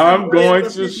 I'm going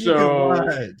to show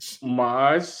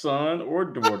my son or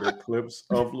daughter clips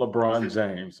of LeBron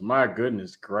James. My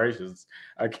goodness gracious,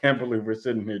 I can't believe we're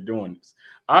sitting here doing this.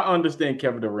 I understand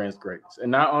Kevin Durant's greatness,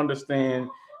 and I understand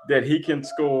that he can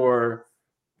score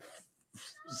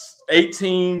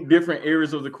 18 different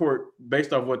areas of the court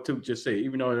based off what Took just said,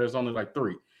 even though there's only like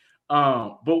 3.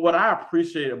 But what I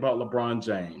appreciate about LeBron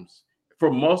James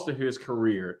for most of his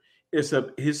career is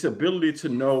his ability to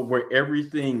know where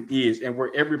everything is and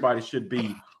where everybody should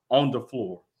be on the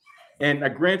floor. And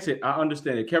granted, I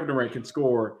understand that Kevin Durant can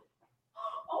score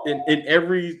in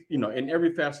every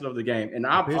facet of the game. And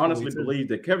I honestly believe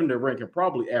that Kevin Durant can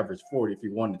probably average 40 if he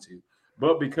wanted to.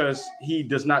 But because he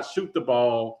does not shoot the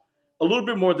ball a little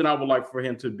bit more than I would like for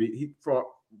him to be,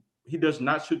 he does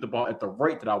not shoot the ball at the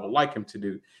rate that I would like him to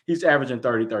do. He's averaging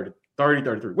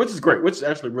 33, which is great, which is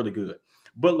actually really good.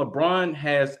 But LeBron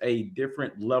has a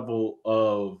different level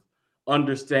of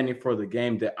understanding for the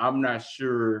game that I'm not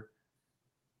sure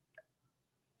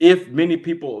if many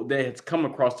people that has come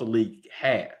across the league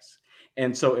has.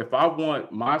 And so if I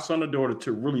want my son or daughter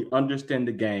to really understand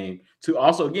the game, to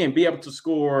also, again, be able to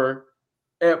score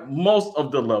at most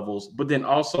of the levels, but then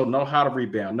also know how to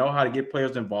rebound, know how to get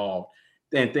players involved,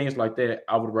 and things like that,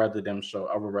 I would rather show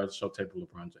tape of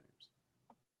LeBron James.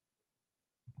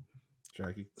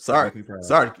 Sorry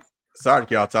to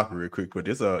get off topic real quick, but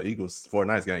this Eagles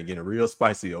 49ers game getting real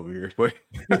spicy over here. But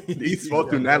these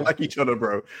folks do not like each other,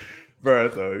 bro.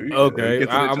 So, okay,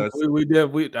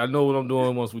 I know what I'm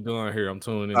doing once we're done here. I'm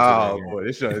tuning into that game. Boy,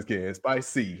 this show is getting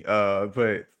spicy.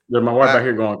 But my wife out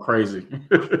here going crazy.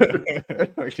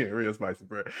 Getting real spicy,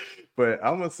 bro. But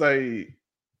I'm gonna say,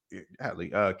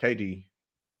 KD.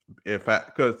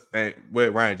 Because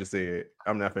what Ryan just said,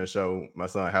 I'm not gonna show my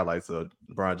son highlights of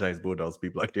LeBron James bulldoze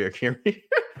people like Derrick Henry.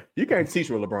 You can't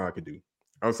teach what LeBron can do.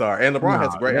 I'm sorry, and LeBron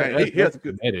has a great. He has a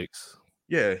good genetics.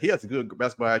 Yeah, he has a good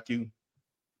basketball IQ.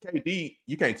 KD,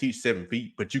 you can't teach 7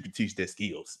 feet, but you can teach the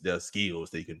skills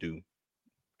that you can do,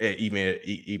 and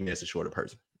even as a shorter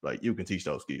person. Like you can teach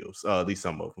those skills, at least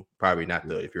some of them. Probably not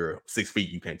if you're 6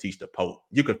 feet, you can't teach the post.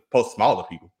 You can post smaller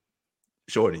people,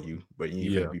 shorter than you, but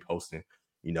you can't be posting.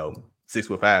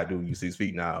 6'5" dude, you 6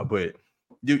 feet now, but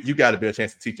you got a better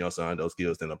chance to teach your son those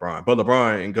skills than LeBron. But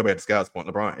LeBron, and go back to Scott's point,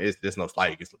 LeBron there's no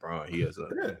slight against LeBron. He is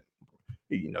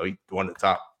he's one of the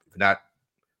top, if not.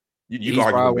 He's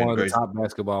probably one of the top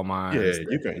basketball minds that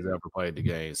has ever played the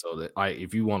game. So that, like,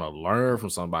 if you want to learn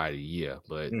from somebody,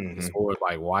 but as far as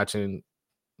like watching,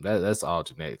 that's all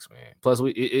genetics, man. Plus,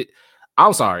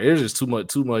 I'm sorry, there's just too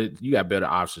much. You got better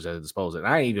options at disposal. And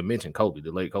I ain't even mentioned Kobe,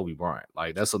 the late Kobe Bryant.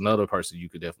 Like that's another person you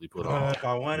could definitely put on. If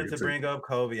I wanted to bring up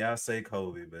Kobe, I'd say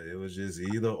Kobe, but it was just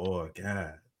either or.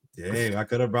 God dang, I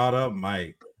could have brought up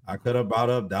Mike. I could have brought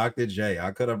up Dr. J.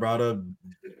 I could have brought up.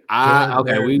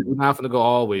 Okay, we're not gonna go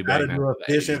all the way back. Do a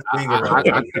fishing finger.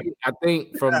 I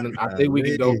think we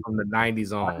can go from the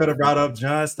 90s on. I could have brought up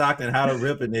John Stockton, how to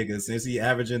rip a nigga, since he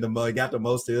averaging got the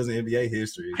most steals in NBA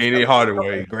history. Penny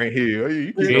Hardaway, Grant Hill.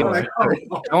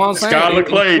 Skylar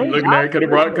Clay, looking at it, could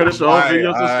have shown videos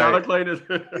of Skylar Clay.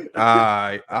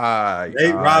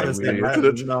 Nate Robinson. Nate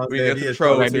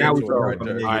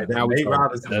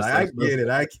Robinson. I get it.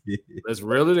 Let's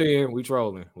reel it in. We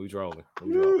trolling.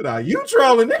 Nah, you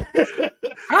trolling.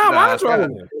 How am I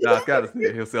trolling? Nah, it's gotta see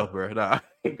it himself, bro. Nah.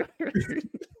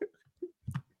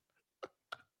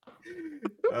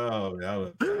 Oh, that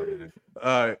was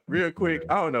real quick.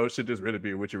 I don't know. It should just really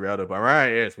be what you rather. But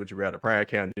Ryan asked, would you rather Prime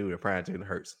Cam Newton or Prime Jalen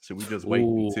Hurts? Should we just wait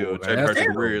until Jalen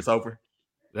Hurts' career is over?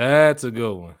 That's a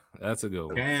good one.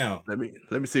 Damn. Let me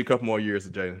see a couple more years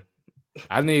of Jalen.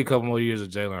 I need a couple more years of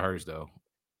Jalen Hurts though.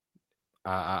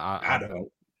 I don't.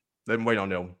 Let me wait on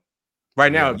that one. Right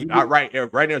now, right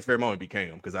now, it's very moment be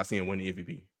Cam because I see him win the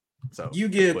MVP. So you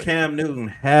give Cam Newton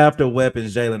half the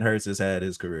weapons Jalen Hurts has had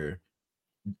his career.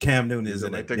 Cam Newton is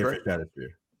in a different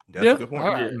stratosphere. That's a good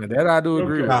point. That I do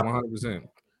agree with 100%.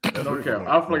 I feel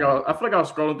like I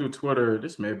was scrolling through Twitter.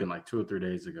 This may have been like 2 or 3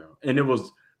 days ago, and it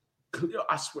was,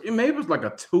 I swear, it was like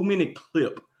a 2-minute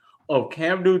clip of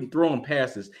Cam Newton throwing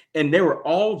passes, and they were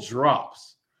all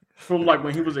drops from like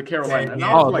when he was at Carolina. And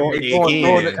I was like,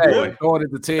 throwing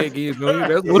it to Ted Ginn Jr.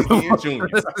 That's what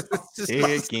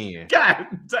Ted Ginn. God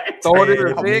damn. Throwing it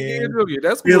to Ted Ginn Jr.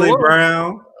 That's Billy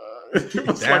Brown. I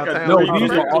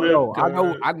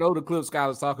know the clip Scott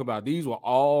was talking about. These were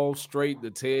all straight to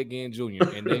Ted Ginn Jr.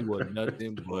 and they were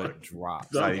nothing but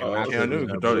drops. I was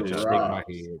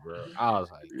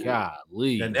like,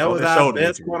 golly. And that was our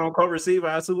best quote unquote receiver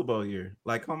our Super Bowl year.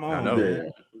 Like, come on,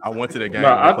 man. I went to the game.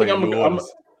 No, I think I'm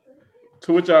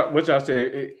to which I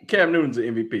said, Cam Newton's an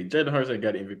MVP. Jalen Hurts ain't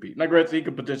got an MVP. Now, granted, he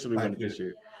could potentially win it this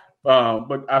year.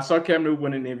 But I saw Cam Newton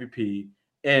winning an MVP,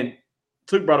 and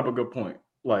Took brought up a good point.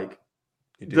 Like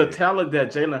the talent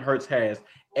that Jalen Hurts has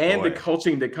and the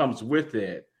coaching that comes with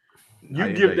that,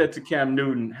 you give that to Cam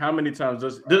Newton. How many times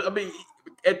at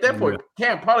that point,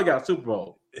 Cam probably got a Super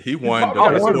Bowl. He won the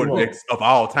best quarterback of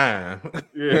all time.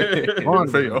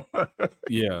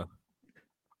 Yeah.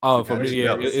 Oh, for me,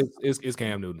 it's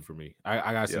Cam Newton for me.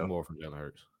 I got to see more from Jalen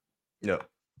Hurts. Yep.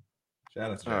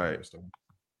 Shout out to all right.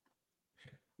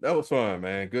 That was fun,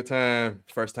 man. Good time.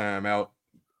 First time out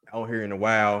here in a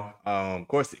while. Of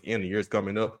course, the end of the year is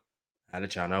coming up. I'll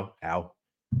let y'all know how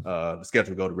the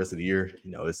schedule go the rest of the year.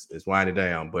 You know, it's winding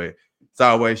down, but as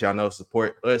always, y'all know,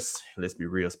 support us, Let's Be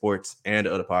Real Sports, and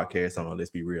the other podcasts on the Let's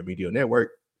Be Real Media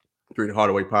Network. Through the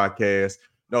Hardaway podcast.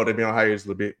 No, they've been on hiatus a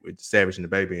little bit with Savage and the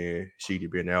Baby and Sheedy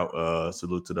being out.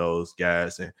 Salute to those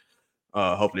guys, and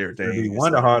hopefully everything. We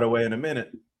won the Hardaway in a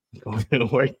minute.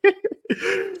 Away.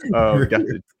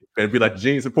 Gonna be like the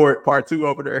Jeans Support Part 2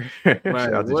 over there.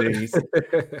 Shout out to Jeans.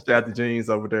 Shout out to Jeans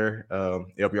over there.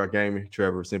 LBR Gaming,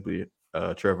 Trevor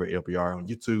LBR on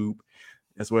YouTube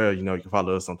as well. You know, you can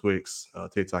follow us on Twix,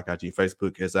 TikTok, IG,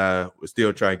 Facebook. As I was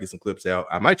still trying to get some clips out,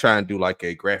 I might try and do like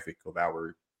a graphic of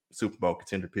our Super Bowl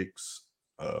contender picks,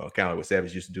 kind of like what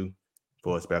Savage used to do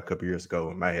for us about a couple years ago.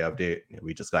 We might have that, and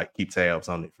we just like keep tabs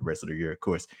on it for the rest of the year. Of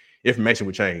course, information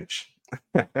would change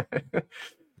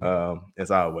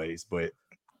as always, but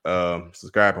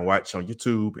subscribe and watch on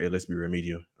YouTube at Let's Be Real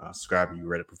Media. Subscribe if you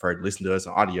really prefer to listen to us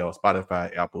on audio,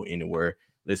 Spotify, Apple, anywhere.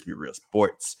 Let's Be Real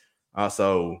Sports.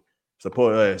 Also,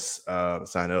 support us.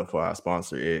 Sign up for our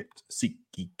sponsor at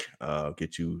SeatGeek.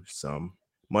 Get you some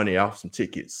money off some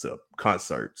tickets,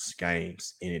 concerts,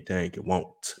 games, anything you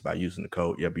want by using the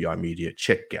code LBR Media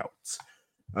checkouts.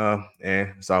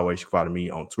 And as always, you can follow me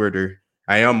on Twitter.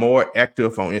 I am more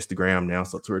active on Instagram now,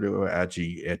 so Twitter or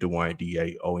IG at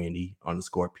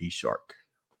DaWayne_P Shark.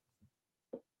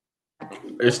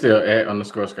 It's still at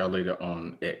 _Scott Leader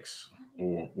on X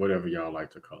or whatever y'all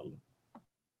like to call it.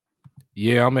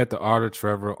 Yeah, I'm at the Art of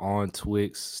Trevor on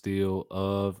Twix.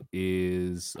 Still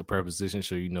is a preposition,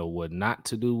 so you know what not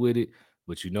to do with it,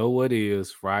 but you know what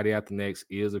is. Friday After Next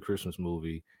is a Christmas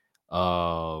movie.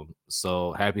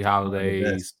 So happy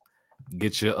holidays.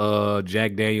 Get your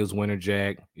Jack Daniels Winter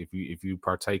Jack if you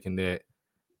partake in that.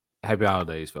 Happy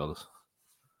holidays, fellas.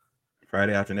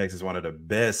 Friday After Next is one of the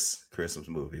best Christmas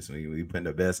movies. We put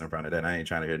the best in front of that. I ain't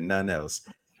trying to hear nothing else.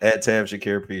 At Tab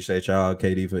Shakir, appreciate y'all.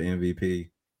 KD for MVP.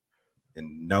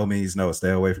 And no means no. Stay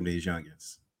away from these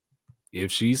youngins.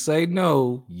 If she say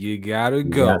no, you gotta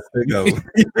go. Got to go.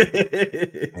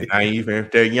 And I ain't even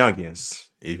if they're youngins.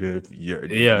 Even if your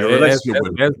that's, relationship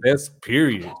with them. that's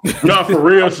period. No, for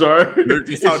real, sir. You're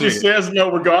If just she says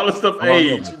no, regardless of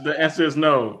age, the answer is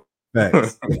no.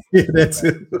 Facts. Yeah, that's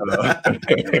it.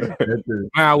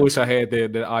 I wish I had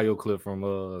that audio clip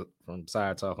from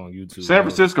Side Talk on YouTube. San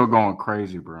Francisco going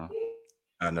crazy, bro.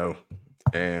 I know.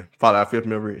 And follow our fifth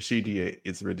member, Sheedy.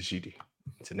 It's really Sheedy.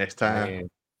 Until next time, Man.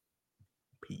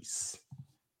 peace.